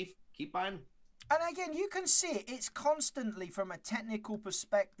disbelief, keep buying. And again, you can see it. It's constantly, from a technical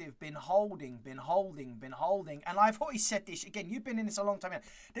perspective, been holding. And I've always said this, again, you've been in this a long time now.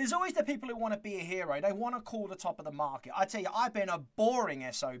 There's always the people who want to be a hero. They want to call the top of the market. I tell you, I've been a boring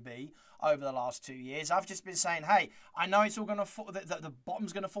SOB over the last 2 years. I've just been saying, hey, I know it's all going to fall, the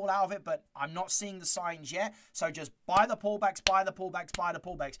bottom's going to fall out of it, but I'm not seeing the signs yet. So just buy the pullbacks, buy the pullbacks, buy the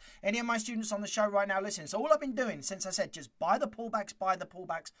pullbacks. Any of my students on the show right now, listen, so all I've been doing since I said, just buy the pullbacks, buy the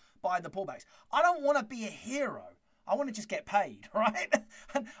pullbacks, buy the pullbacks. I don't want to be a hero. I want to just get paid, right?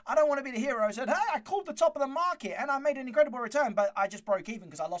 And I don't want to be the hero who said, hey, I called the top of the market and I made an incredible return, but I just broke even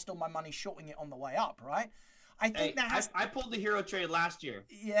because I lost all my money shorting it on the way up, right? I think I pulled the hero trade last year.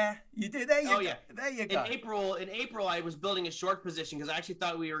 Yeah, you did. There you go. Yeah. There you go. In April, I was building a short position because I actually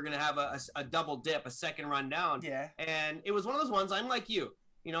thought we were going to have a double dip, a second run down. Yeah. And it was one of those ones, I'm like you.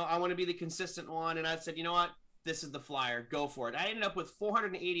 You know, I want to be the consistent one. And I said, you know what? This is the flyer. Go for it. I ended up with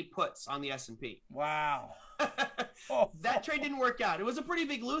 480 puts on the S&P. Wow. That trade didn't work out. It was a pretty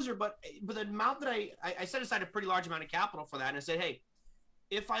big loser, but the amount that I set aside a pretty large amount of capital for that. And I said, hey,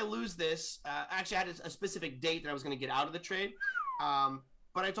 if I lose this, actually I had a specific date that I was going to get out of the trade.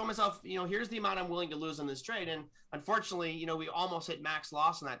 But I told myself, you know, here's the amount I'm willing to lose on this trade. And unfortunately, you know, we almost hit max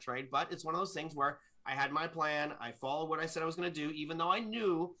loss in that trade. But it's one of those things where I had my plan. I followed what I said I was going to do, even though I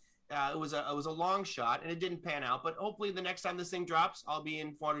knew it was a long shot and it didn't pan out. But hopefully the next time this thing drops, I'll be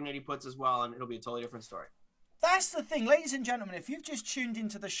in 480 puts as well, and it'll be a totally different story. That's the thing, ladies and gentlemen, if you've just tuned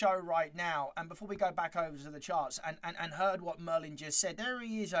into the show right now, and before we go back over to the charts and heard what Merlin just said, there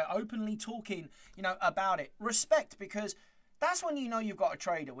he is openly talking, you know, about it. Respect, because That's when you know you've got a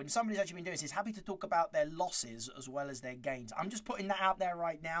trader. When somebody's actually been doing this, is happy to talk about their losses as well as their gains. I'm just putting that out there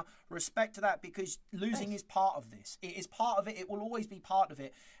right now. Respect to that, because losing is part of this. It is part of it. It will always be part of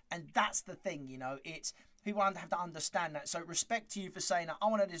it. And that's the thing, you know. It's people have to understand that. So respect to you for saying that. I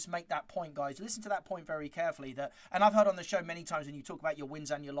want to just make that point, guys. Listen to that point very carefully. And I've heard on the show many times when you talk about your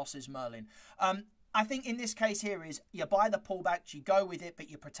wins and your losses, Merlin. I think in this case here is you buy the pullbacks, you go with it, but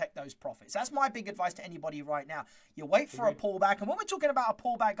you protect those profits. That's my big advice to anybody right now. You wait for a pullback. And when we're talking about a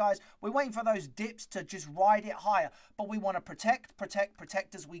pullback, guys, we're waiting for those dips to just ride it higher. But we want to protect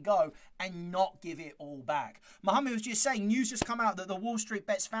as we go and not give it all back. Mohammed was just saying, news just come out that the Wall Street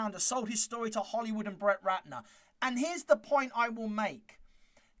Bets founder sold his story to Hollywood and Brett Ratner. And here's the point I will make.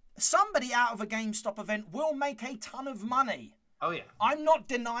 Somebody out of a GameStop event will make a ton of money. Oh, yeah. I'm not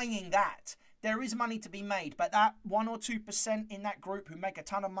denying that. There is money to be made, but that 1 or 2% in that group who make a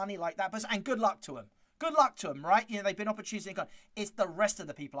ton of money like that, and good luck to them. Good luck to them, right? You know, they've been opportunistic. It's the rest of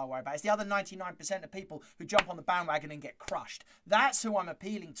the people I worry about. It's the other 99% of people who jump on the bandwagon and get crushed. That's who I'm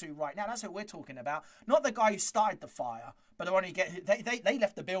appealing to right now. That's who we're talking about. Not the guy who started the fire, but the one who they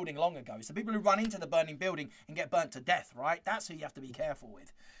left the building long ago. It's the people who run into the burning building and get burnt to death, right? That's who you have to be careful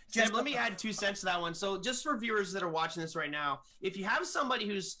with. Sam, let me add 2 cents to that one. So just for viewers that are watching this right now, if you have somebody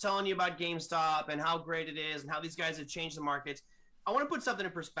who's telling you about GameStop and how great it is and how these guys have changed the markets, I want to put something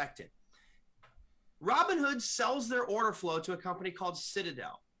in perspective. Robinhood sells their order flow to a company called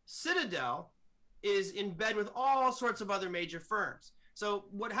Citadel. Citadel is in bed with all sorts of other major firms. So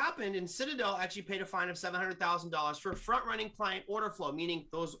what happened, and Citadel actually paid a fine of $700,000 for front-running client order flow, meaning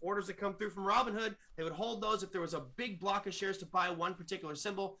those orders that come through from Robinhood, they would hold those. If there was a big block of shares to buy one particular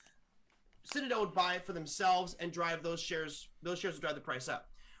symbol, Citadel would buy it for themselves and drive those shares would drive the price up.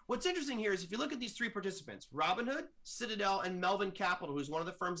 What's interesting here is if you look at these 3 participants, Robinhood, Citadel, and Melvin Capital, who's one of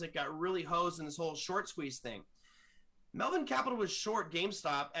the firms that got really hosed in this whole short squeeze thing. Melvin Capital was short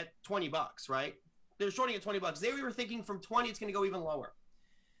GameStop at $20, right? They're shorting at $20. They were thinking from 20, it's going to go even lower.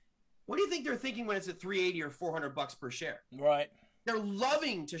 What do you think they're thinking when it's at 380 or 400 bucks per share? Right. They're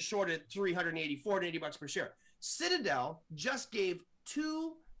loving to short at 380, 480 bucks per share. Citadel just gave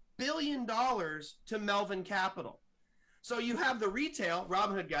 $2 billion to Melvin Capital. So you have the retail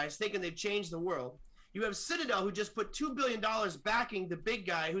Robinhood guys thinking they've changed the world. You have Citadel, who just put $2 billion backing the big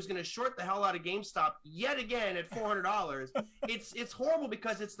guy who's going to short the hell out of GameStop yet again at $400. It's horrible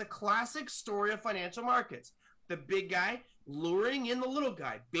because it's the classic story of financial markets. The big guy luring in the little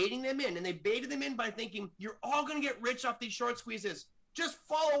guy, baiting them in. And they baited them in by thinking, you're all going to get rich off these short squeezes. Just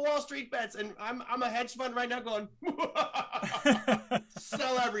follow Wall Street Bets. And I'm a hedge fund right now going,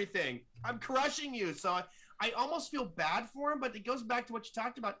 sell everything. I'm crushing you. So I almost feel bad for him, but it goes back to what you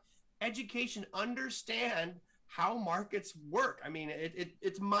talked about. Education, understand how markets work. I mean,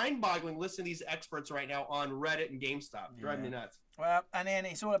 it's mind-boggling listening to these experts right now on Reddit and GameStop. Driving me nuts. Well, and then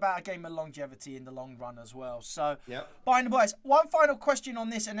it's all about a game of longevity in the long run as well. So, yep. Buying the boys. One final question on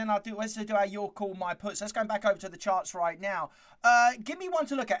this, and then let's do our your call, my puts. Let's go back over to the charts right now. Give me one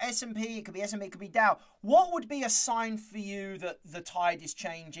to look at. S&P, it could be S&P, it could be Dow. What would be a sign for you that the tide is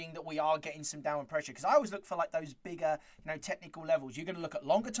changing, that we are getting some downward pressure? Because I always look for like those bigger, technical levels. You're going to look at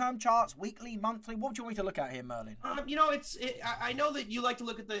longer term charts, weekly, monthly. What do you want me to look at here, Merlin? I know that you like to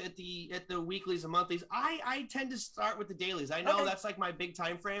look at the weeklies and monthlies. I tend to start with the dailies. I know that's like my big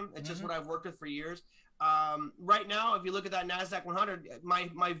time frame. It's just what I've worked with for years. Right now, if you look at that NASDAQ 100,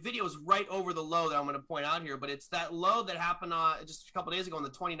 my video is right over the low that I'm going to point out here, but it's that low that happened just a couple days ago on the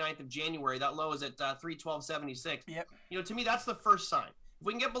 29th of January. That low is at 312.76. Yep. To me, that's the first sign. If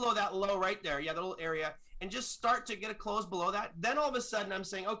we can get below that low right there, that little area, and just start to get a close below that, then all of a sudden I'm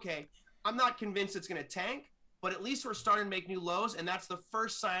saying, okay, I'm not convinced it's going to tank, but at least we're starting to make new lows, and that's the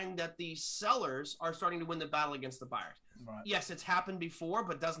first sign that the sellers are starting to win the battle against the buyers. Right. Yes, it's happened before,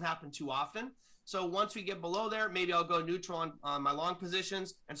 but doesn't happen too often. So once we get below there, maybe I'll go neutral on my long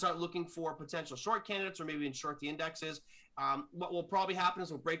positions and start looking for potential short candidates, or maybe even short the indexes. What will probably happen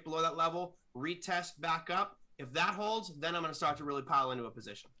is we'll break below that level, retest back up. If that holds, then I'm going to start to really pile into a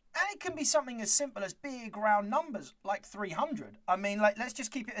position. And it can be something as simple as big round numbers, like 300. I mean, let's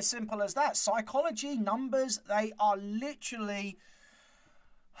just keep it as simple as that. Psychology, numbers, they are literally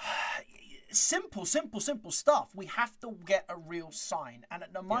simple stuff. We have to get a real sign. And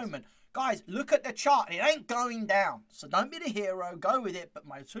at the moment, guys, look at the chart. It ain't going down. So don't be the hero. Go with it. But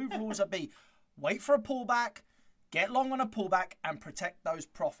my 2 rules are wait for a pullback, get long on a pullback, and protect those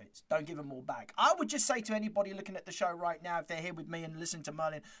profits. Don't give them all back. I would just say to anybody looking at the show right now, if they're here with me and listening to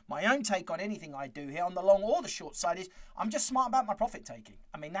Merlin, my own take on anything I do here on the long or the short side is I'm just smart about my profit taking.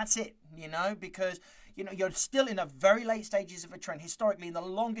 I mean, that's it, because you're still in the very late stages of a trend. Historically, in the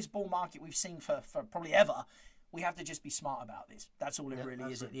longest bull market we've seen for probably ever, We have to just be smart about this. That's all it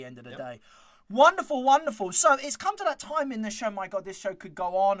really is at the end of the Yep. day. Wonderful, wonderful. So it's come to that time in the show. My God, this show could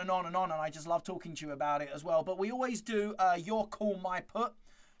go on and on and on, and I just love talking to you about it as well. But we always do your call, my put.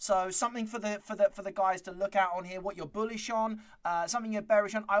 So something for the guys to look out on here, what you're bullish on, something you're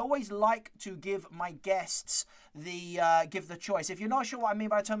bearish on. I always like to give my guests give the choice. If you're not sure what I mean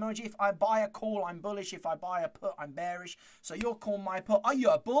by terminology, if I buy a call, I'm bullish. If I buy a put, I'm bearish. So your call, my put. Are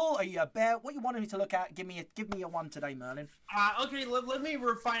you a bull? Are you a bear? What you wanted me to look at? Give me a one today, Merlin. Okay, let me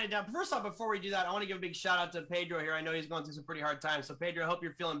refine it down. First off, before we do that, I want to give a big shout out to Pedro here. I know he's going through some pretty hard times. So Pedro, I hope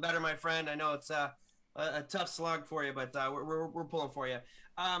you're feeling better, my friend. I know it's a tough slog for you, but we're pulling for you.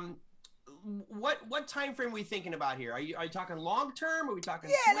 What time frame are we thinking about here? Are you talking long term? Are we talking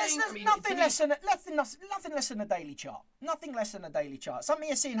swing? Nothing less than a daily chart. Nothing less than a daily chart. Something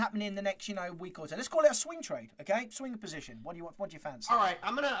you're seeing happening in the next week or so. Let's call it a swing trade, okay? Swing position. What do you want? What do you fancy? All right,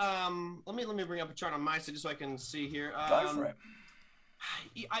 I'm gonna let me bring up a chart on my side just so I can see here. Go for it.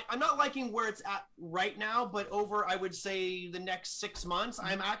 I'm not liking where it's at right now, but over, I would say, the next 6 months,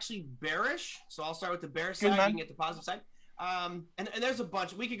 I'm actually bearish. So I'll start with the bear side. You can get the positive side. And there's a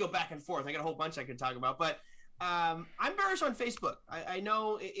bunch. We could go back and forth. I got a whole bunch I could talk about. But I'm bearish on Facebook. I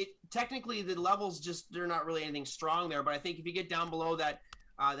know it technically the levels they're not really anything strong there. But I think if you get down below that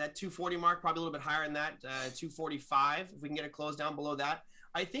 240 mark, probably a little bit higher than that, 245, if we can get it closed down below that,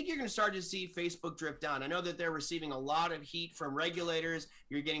 I think you're going to start to see Facebook drip down. I know that they're receiving a lot of heat from regulators.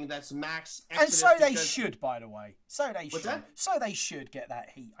 You're getting that's max exodus. And so they should, by the way. So they should. That? So they should get that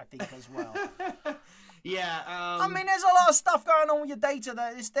heat, I think, as well. Yeah. I mean, there's a lot of stuff going on with your data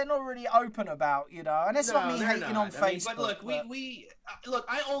that they're not really open about, And it's not me hating on Facebook. But look, we look.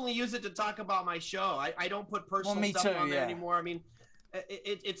 I only use it to talk about my show. I don't put personal stuff on there anymore. I mean,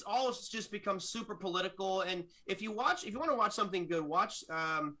 it's all just become super political. And if you want to watch something good, watch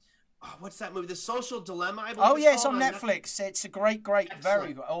what's that movie? The Social Dilemma. I believe it's on Netflix. It's a great, excellent.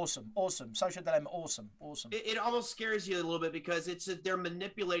 Very good, awesome. Social Dilemma, awesome. It almost scares you a little bit because they're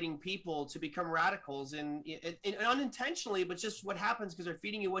manipulating people to become radicals and unintentionally, but just what happens because they're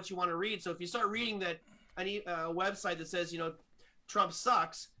feeding you what you want to read. So if you start reading that website that says Trump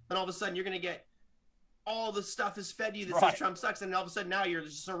sucks, then all of a sudden you're going to get all the stuff is fed you that says Trump sucks, and all of a sudden now you're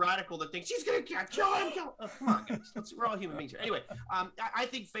just a radical that thinks she's going to kill him. Oh, come on, guys. We're all human beings here. Anyway, I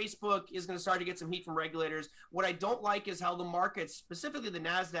think Facebook is going to start to get some heat from regulators. What I don't like is how the markets, specifically the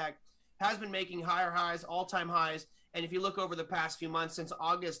NASDAQ, has been making higher highs, all-time highs. And if you look over the past few months, since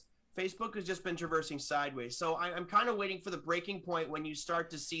August, Facebook has just been traversing sideways. So I'm kind of waiting for the breaking point when you start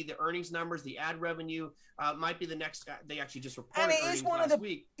to see the earnings numbers, the ad revenue might be the next. They actually just reported and it is one last of the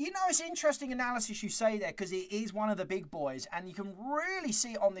week. It's interesting analysis you say there because it is one of the big boys, and you can really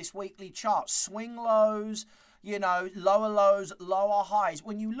see it on this weekly chart. Swing lows, lower lows, lower highs.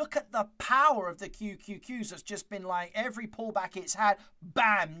 When you look at the power of the QQQs, it's just been like every pullback it's had,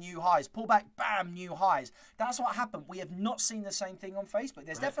 bam, new highs. Pullback, bam, new highs. That's what happened. We have not seen the same thing on Facebook.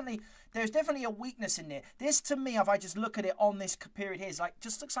 There's definitely a weakness in there. This, to me, if I just look at it on this period here,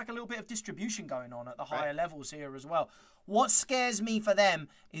 just looks like a little bit of distribution going on at the higher levels here as well. What scares me for them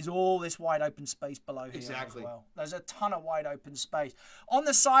is all this wide open space below here as well. There's a ton of wide open space. On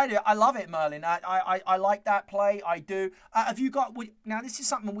the side, I love it, Merlin. I like that play. I do. Have you got... Now, this is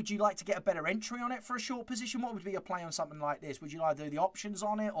something, would you like to get a better entry on it for a short position? What would be a play on something like this? Would you like to do the options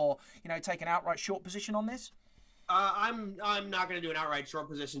on it or, take an outright short position on this? I'm not going to do an outright short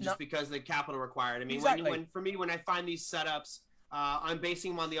position just because of the capital required. I mean, when I find these setups... I'm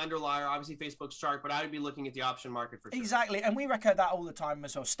basing them on the underlier, obviously Facebook's chart, but I would be looking at the option market for sure. Exactly, and we recommend that all the time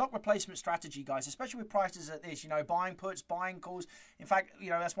as well. Stock replacement strategy, guys, especially with prices at this, buying puts, buying calls. In fact,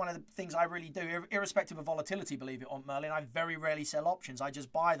 that's one of the things I really do, irrespective of volatility, believe it or not, Merlin. I very rarely sell options. I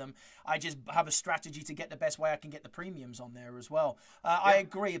just buy them. I just have a strategy to get the best way I can get the premiums on there as well. I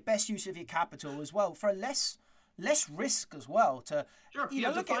agree, best use of your capital as well for a less risk as well.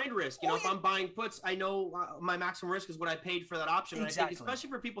 Defined risk. If I'm buying puts, I know my maximum risk is what I paid for that option. Exactly. And I think especially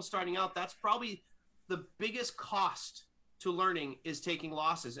for people starting out, that's probably the biggest cost to learning is taking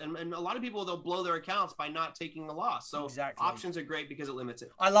losses. And a lot of people, they'll blow their accounts by not taking the loss. So options are great because it limits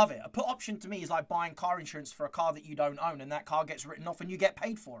it. I love it. A put option to me is like buying car insurance for a car that you don't own, and that car gets written off and you get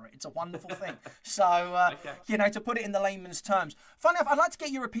paid for it. It's a wonderful thing. So, to put it in the layman's terms. Funny enough, I'd like to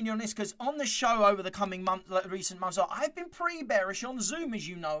get your opinion on this because on the show over the coming recent months, I've been pretty bearish on Zoom, as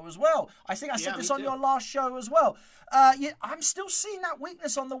you know, as well. I think I said this on your last show as well. I'm still seeing that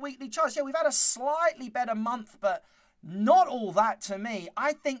weakness on the weekly charts. Yeah, we've had a slightly better month, but not all that to me.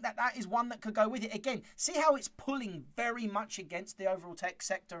 I think that that is one that could go with it. Again, see how it's pulling very much against the overall tech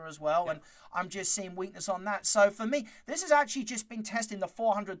sector as well, and I'm just seeing weakness on that. So for me, this has actually just been testing the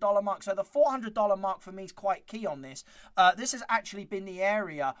 $400 mark. So the $400 mark for me is quite key on this. This has actually been the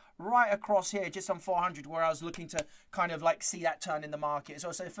area right across here, just on 400, where I was looking to kind of like see that turn in the market as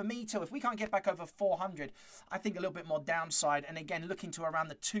well. So for me too, if we can't get back over 400, I think a little bit more downside. And again, looking to around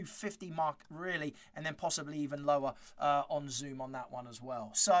the 250 mark really, and then possibly even lower on Zoom on that one as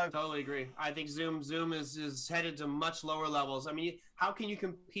well. So totally agree. I think Zoom is headed to much lower levels. I mean, how can you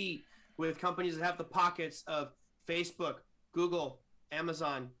compete with companies that have the pockets of Facebook, Google,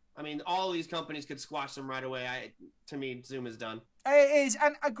 Amazon? I mean, all these companies could squash them right away. To me, Zoom is done. It is,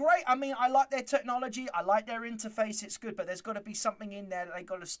 and great. I mean, I like their technology. I like their interface. It's good, but there's got to be something in there that they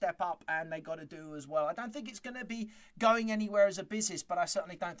got to step up and they got to do as well. I don't think it's going to be going anywhere as a business, but I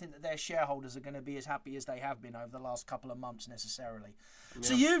certainly don't think that their shareholders are going to be as happy as they have been over the last couple of months necessarily. Yeah.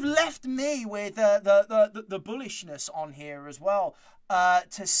 So you've left me with the bullishness on here as well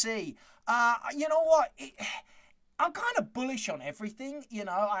to see. You know what? I'm kind of bullish on everything, you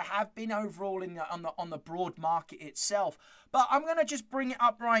know. I have been overall on the broad market itself, but I'm gonna just bring it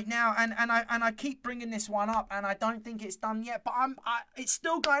up right now, and I keep bringing this one up, and I don't think it's done yet. But it's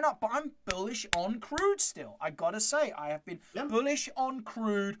still going up, but I'm bullish on crude still. I gotta say, I have been bullish on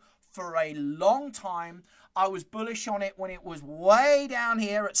crude for a long time. I was bullish on it when it was way down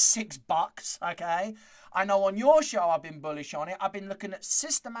here at $6. Okay. I know on your show I've been bullish on it. I've been looking at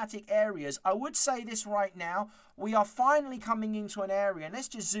systematic areas. I would say this right now. We are finally coming into an area, and let's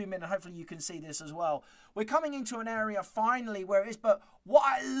just zoom in and hopefully you can see this as well. We're coming into an area finally where it is, but what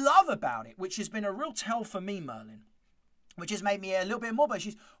I love about it, which has been a real tell for me, Merlin, which has made me a little bit more bullish,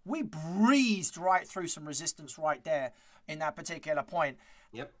 is we breezed right through some resistance right there in that particular point.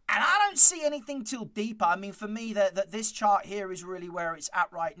 Yep. And I don't see anything till deeper. I mean, for me, that this chart here is really where it's at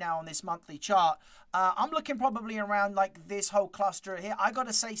right now on this monthly chart. I'm looking probably around like this whole cluster here. I got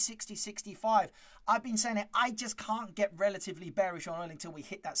to say 60, 65. I've been saying it. I just can't get relatively bearish on oil until we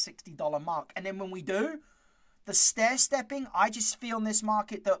hit that $60 mark. And then when we do, the stair stepping, I just feel in this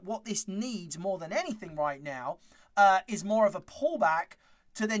market that what this needs more than anything right now is more of a pullback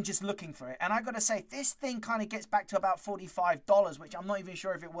to then just looking for it. And I got to say, if this thing kind of gets back to about $45, which I'm not even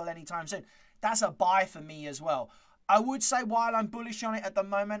sure if it will anytime soon, that's a buy for me as well. I would say while I'm bullish on it at the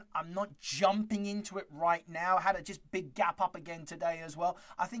moment, I'm not jumping into it right now. I had a just big gap up again today as well.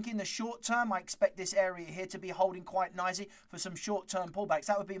 I think in the short term, I expect this area here to be holding quite nicely for some short-term pullbacks.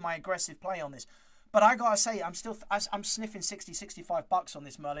 That would be my aggressive play on this. But I got to say, I'm sniffing 60, 65 bucks on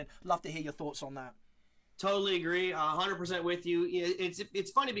this, Merlin. Love to hear your thoughts on that. Totally agree, 100% with you.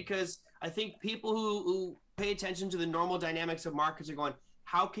 It's funny because I think people who pay attention to the normal dynamics of markets are going,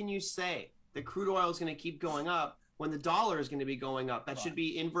 how can you say that crude oil is going to keep going up when the dollar is going to be going up? That should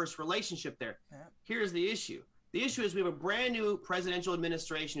be inverse relationship there. Yeah. Here's the issue. The issue is we have a brand new presidential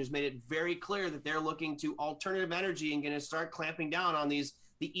administration who's made it very clear that they're looking to alternative energy and going to start clamping down on the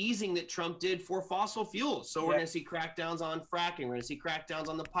easing that Trump did for fossil fuels. So we're going to see crackdowns on fracking. We're going to see crackdowns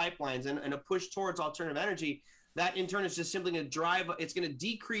on the pipelines and a push towards alternative energy. That in turn is just simply going to drive, it's going to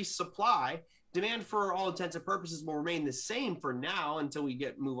decrease supply. Demand for all intents and purposes will remain the same for now until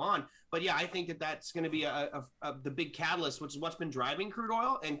we move on. But yeah, I think that that's going to be the big catalyst, which is what's been driving crude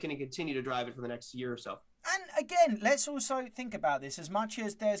oil and can continue to drive it for the next year or so. And again, let's also think about this. As much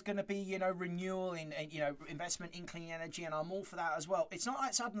as there's going to be, you know, renewal in, you know, investment in clean energy, and I'm all for that as well. It's not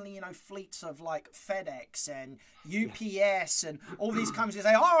like suddenly, you know, fleets of like FedEx and UPS and all these companies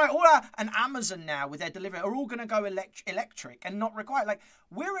say, all right, and Amazon now with their delivery are all going to go electric and not required. Like,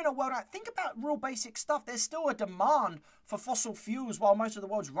 we're in a world, think about real basic stuff. There's still a demand for fossil fuels while most of the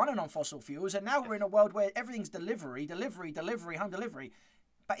world's running on fossil fuels. And now we're in a world where everything's delivery, home delivery.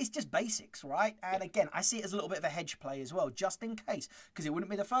 But it's just basics, right? And again, I see it as a little bit of a hedge play as well, just in case. Because it wouldn't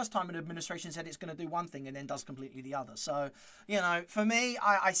be the first time an administration said it's going to do one thing and then does completely the other. So, you know, for me,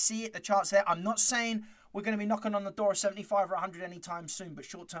 I see it, the chart's there. I'm not saying we're going to be knocking on the door of 75 or 100 anytime soon, but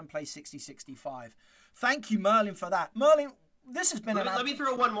short-term play 60, 65. Thank you, Merlin, for that. Merlin, this has been Let me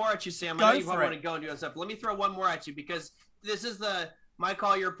throw one more at you, Sam. I know you want to go and do that stuff. Let me throw one more at you because this is the my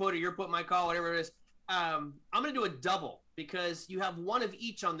call, your put, or your put, my call, whatever it is. I'm going to do a double because you have one of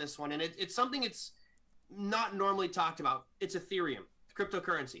each on this one, and it's something it's not normally talked about. It's Ethereum,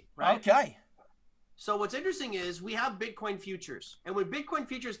 cryptocurrency, right? Okay. So what's interesting is we have Bitcoin futures, and when Bitcoin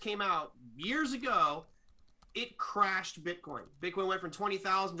futures came out years ago, it crashed Bitcoin. Bitcoin went from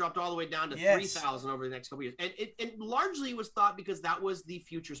 20,000, dropped all the way down to 3,000 over the next couple of years, and it largely was thought because that was the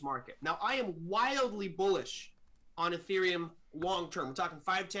futures market. Now I am wildly bullish on Ethereum long term. We're talking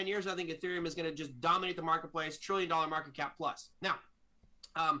 5-10 years. I think Ethereum is going to just dominate the marketplace, $1 trillion market cap plus. Now,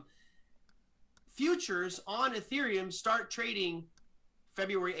 futures on Ethereum start trading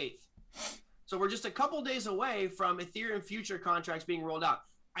February 8th. So we're just a couple days away from Ethereum future contracts being rolled out.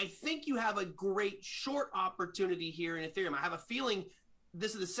 I think you have a great short opportunity here in Ethereum. I have a feeling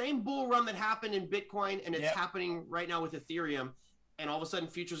this is the same bull run that happened in Bitcoin, and it's happening right now with Ethereum, and all of a sudden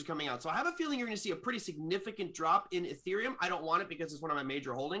futures are coming out. So I have a feeling you're going to see a pretty significant drop in Ethereum. I don't want it because it's one of my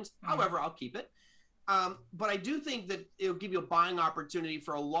major holdings. However, I'll keep it. But I do think that it'll give you a buying opportunity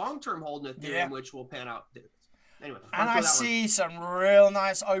for a long-term hold in Ethereum, which will pan out. Anyway, and I see some real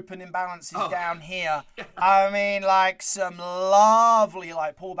nice opening balances down here. I mean, like some lovely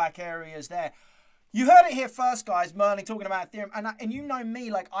like pullback areas there. You heard it here first, guys. Merlin talking about Ethereum, and you know me,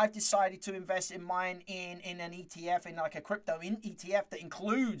 like I've decided to invest in mine in an ETF, in like a crypto ETF that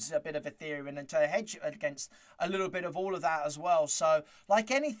includes a bit of Ethereum and to hedge against a little bit of all of that as well. So, like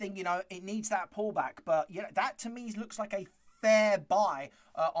anything, you know, it needs that pullback, but you know that to me looks like a fair buy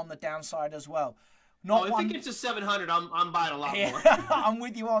on the downside as well. If it gets to 700, I'm buying a lot more. I'm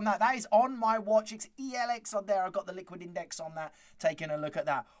with you on that. That is on my watch. It's ELX on there. I've got the liquid index on that. Taking a look at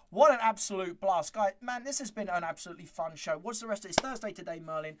that. What an absolute blast. Guys, man, this has been an absolutely fun show. What's the rest of it? It's Thursday today,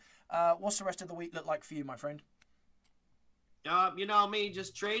 Merlin. What's the rest of the week look like for you, my friend? You know me,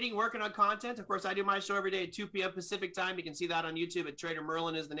 just trading, working on content. Of course, I do my show every day at 2 p.m. Pacific time. You can see that on YouTube at Trader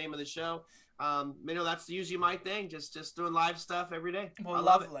Merlin is the name of the show. You know, that's usually my thing, just doing live stuff every day. Well,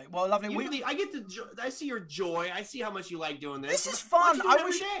 lovely. Well, lovely. I get I see your joy. I see how much you like doing this. This is fun.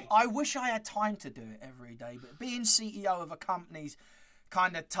 I wish I had time to do it every day, but being CEO of a company's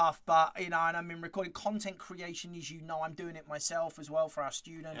kind of tough, but you know, and I mean, recording content creation, as you know, I'm doing it myself as well for our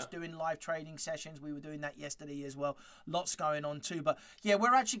students, doing live trading sessions. We were doing that yesterday as well. Lots going on too, but yeah,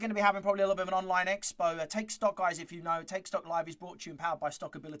 we're actually going to be having probably a little bit of an online expo. TakeStock, guys, if you know, TakeStock Live is brought to you and powered by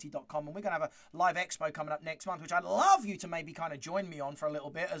stockability.com, and we're going to have a live expo coming up next month, which I'd love you to maybe kind of join me on for a little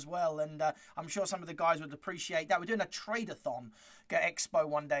bit as well, and I'm sure some of the guys would appreciate that. We're doing a trade-a-thon expo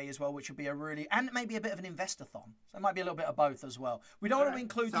one day as well, which would be a really, and maybe a bit of an investor-thon. So it might be a little bit of both as well. We don't want to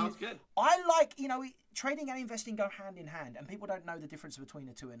include Sounds good. I like, you know, trading and investing go hand in hand, and people don't know the difference between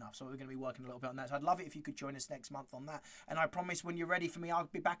the two enough. So we're going to be working a little bit on that. So I'd love it if you could join us next month on that. And I promise when you're ready for me, I'll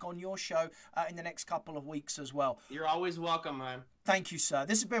be back on your show in the next couple of weeks as well. You're always welcome, man. Thank you, sir.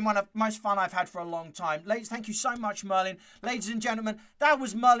 This has been one of the most fun I've had for a long time. Ladies, thank you so much, Merlin. Ladies and gentlemen, that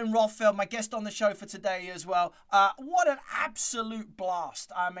was Merlin Rothfeld, my guest on the show for today as well. What an absolute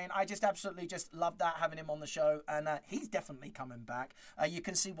blast. I mean, I just absolutely just love that, having him on the show. And he's definitely coming back. You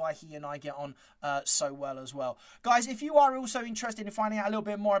can see why he and I get on so well as well. Guys, if you are also interested in finding out a little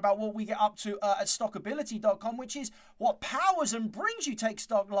bit more about what we get up to at stockability.com, which is what powers and brings you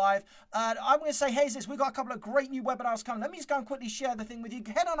TakeStock Live, I'm going to say, hey, we've got a couple of great new webinars coming. Let me just go and quickly share the thing with you.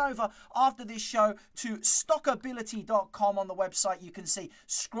 Head on over after this show to stockability.com on the website. You can see,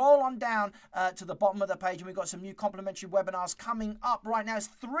 scroll on down to the bottom of the page, and we've got some new complimentary webinars coming up right now. There's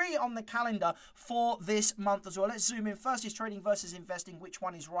 3 on the calendar for this month as well. Let's zoom in. First is trading versus investing. Which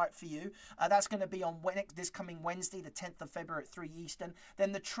one is right for you? That's going to be on this coming Wednesday, the 10th of February at 3 Eastern.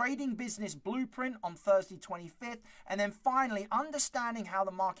 Then the trading business blueprint on Thursday 25th. And then finally, understanding how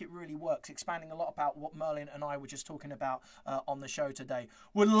the market really works, expanding a lot about what Merlin and I were just talking about on the show today.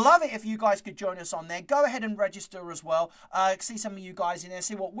 Would love it if you guys could join us on there. Go ahead and register as well. See some of you guys in there,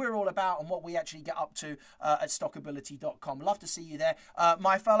 see what we're all about and what we actually get up to at stockability.com. Love to see you there.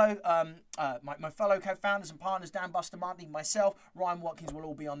 My fellow co-founders and partners, Dan Bustamante, myself, Ryan Watkins will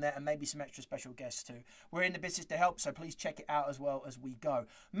all be on there, and maybe some extra special guests too. We're in the business to help, so please check it out as well as we go.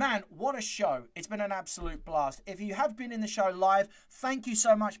 Man, what a show. It's been an absolute blast. If you have been in the show live, thank you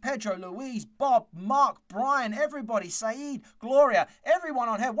so much. Pedro, Louise, Bob, Mark, Brian, everybody, Saeed, Gloria, everyone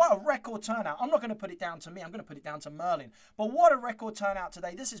on here. What a record turnout. I'm not going to put it down to me. I'm going to put it down to Merlin. But what a record turnout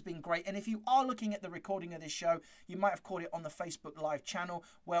today. This has been great. And if you are looking at the recording of this show, you might have caught it on the Facebook Live channel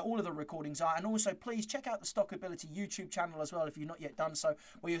where all of the recordings are. And also, please check out the Stockability YouTube channel as well if you've not yet done so,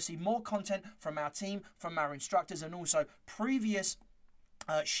 where you'll see more content from our team, from our instructors, and also previous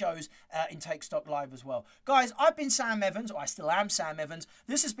shows in TakeStock Live as well. Guys, I've been Sam Evans, or I still am Sam Evans.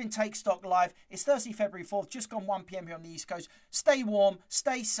 This has been TakeStock Live. It's Thursday, February 4th, just gone 1 p.m. here on the East Coast. Stay warm,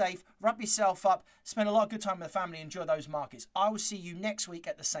 stay safe, wrap yourself up, spend a lot of good time with the family, enjoy those markets. I will see you next week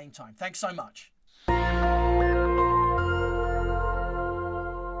at the same time. Thanks so much.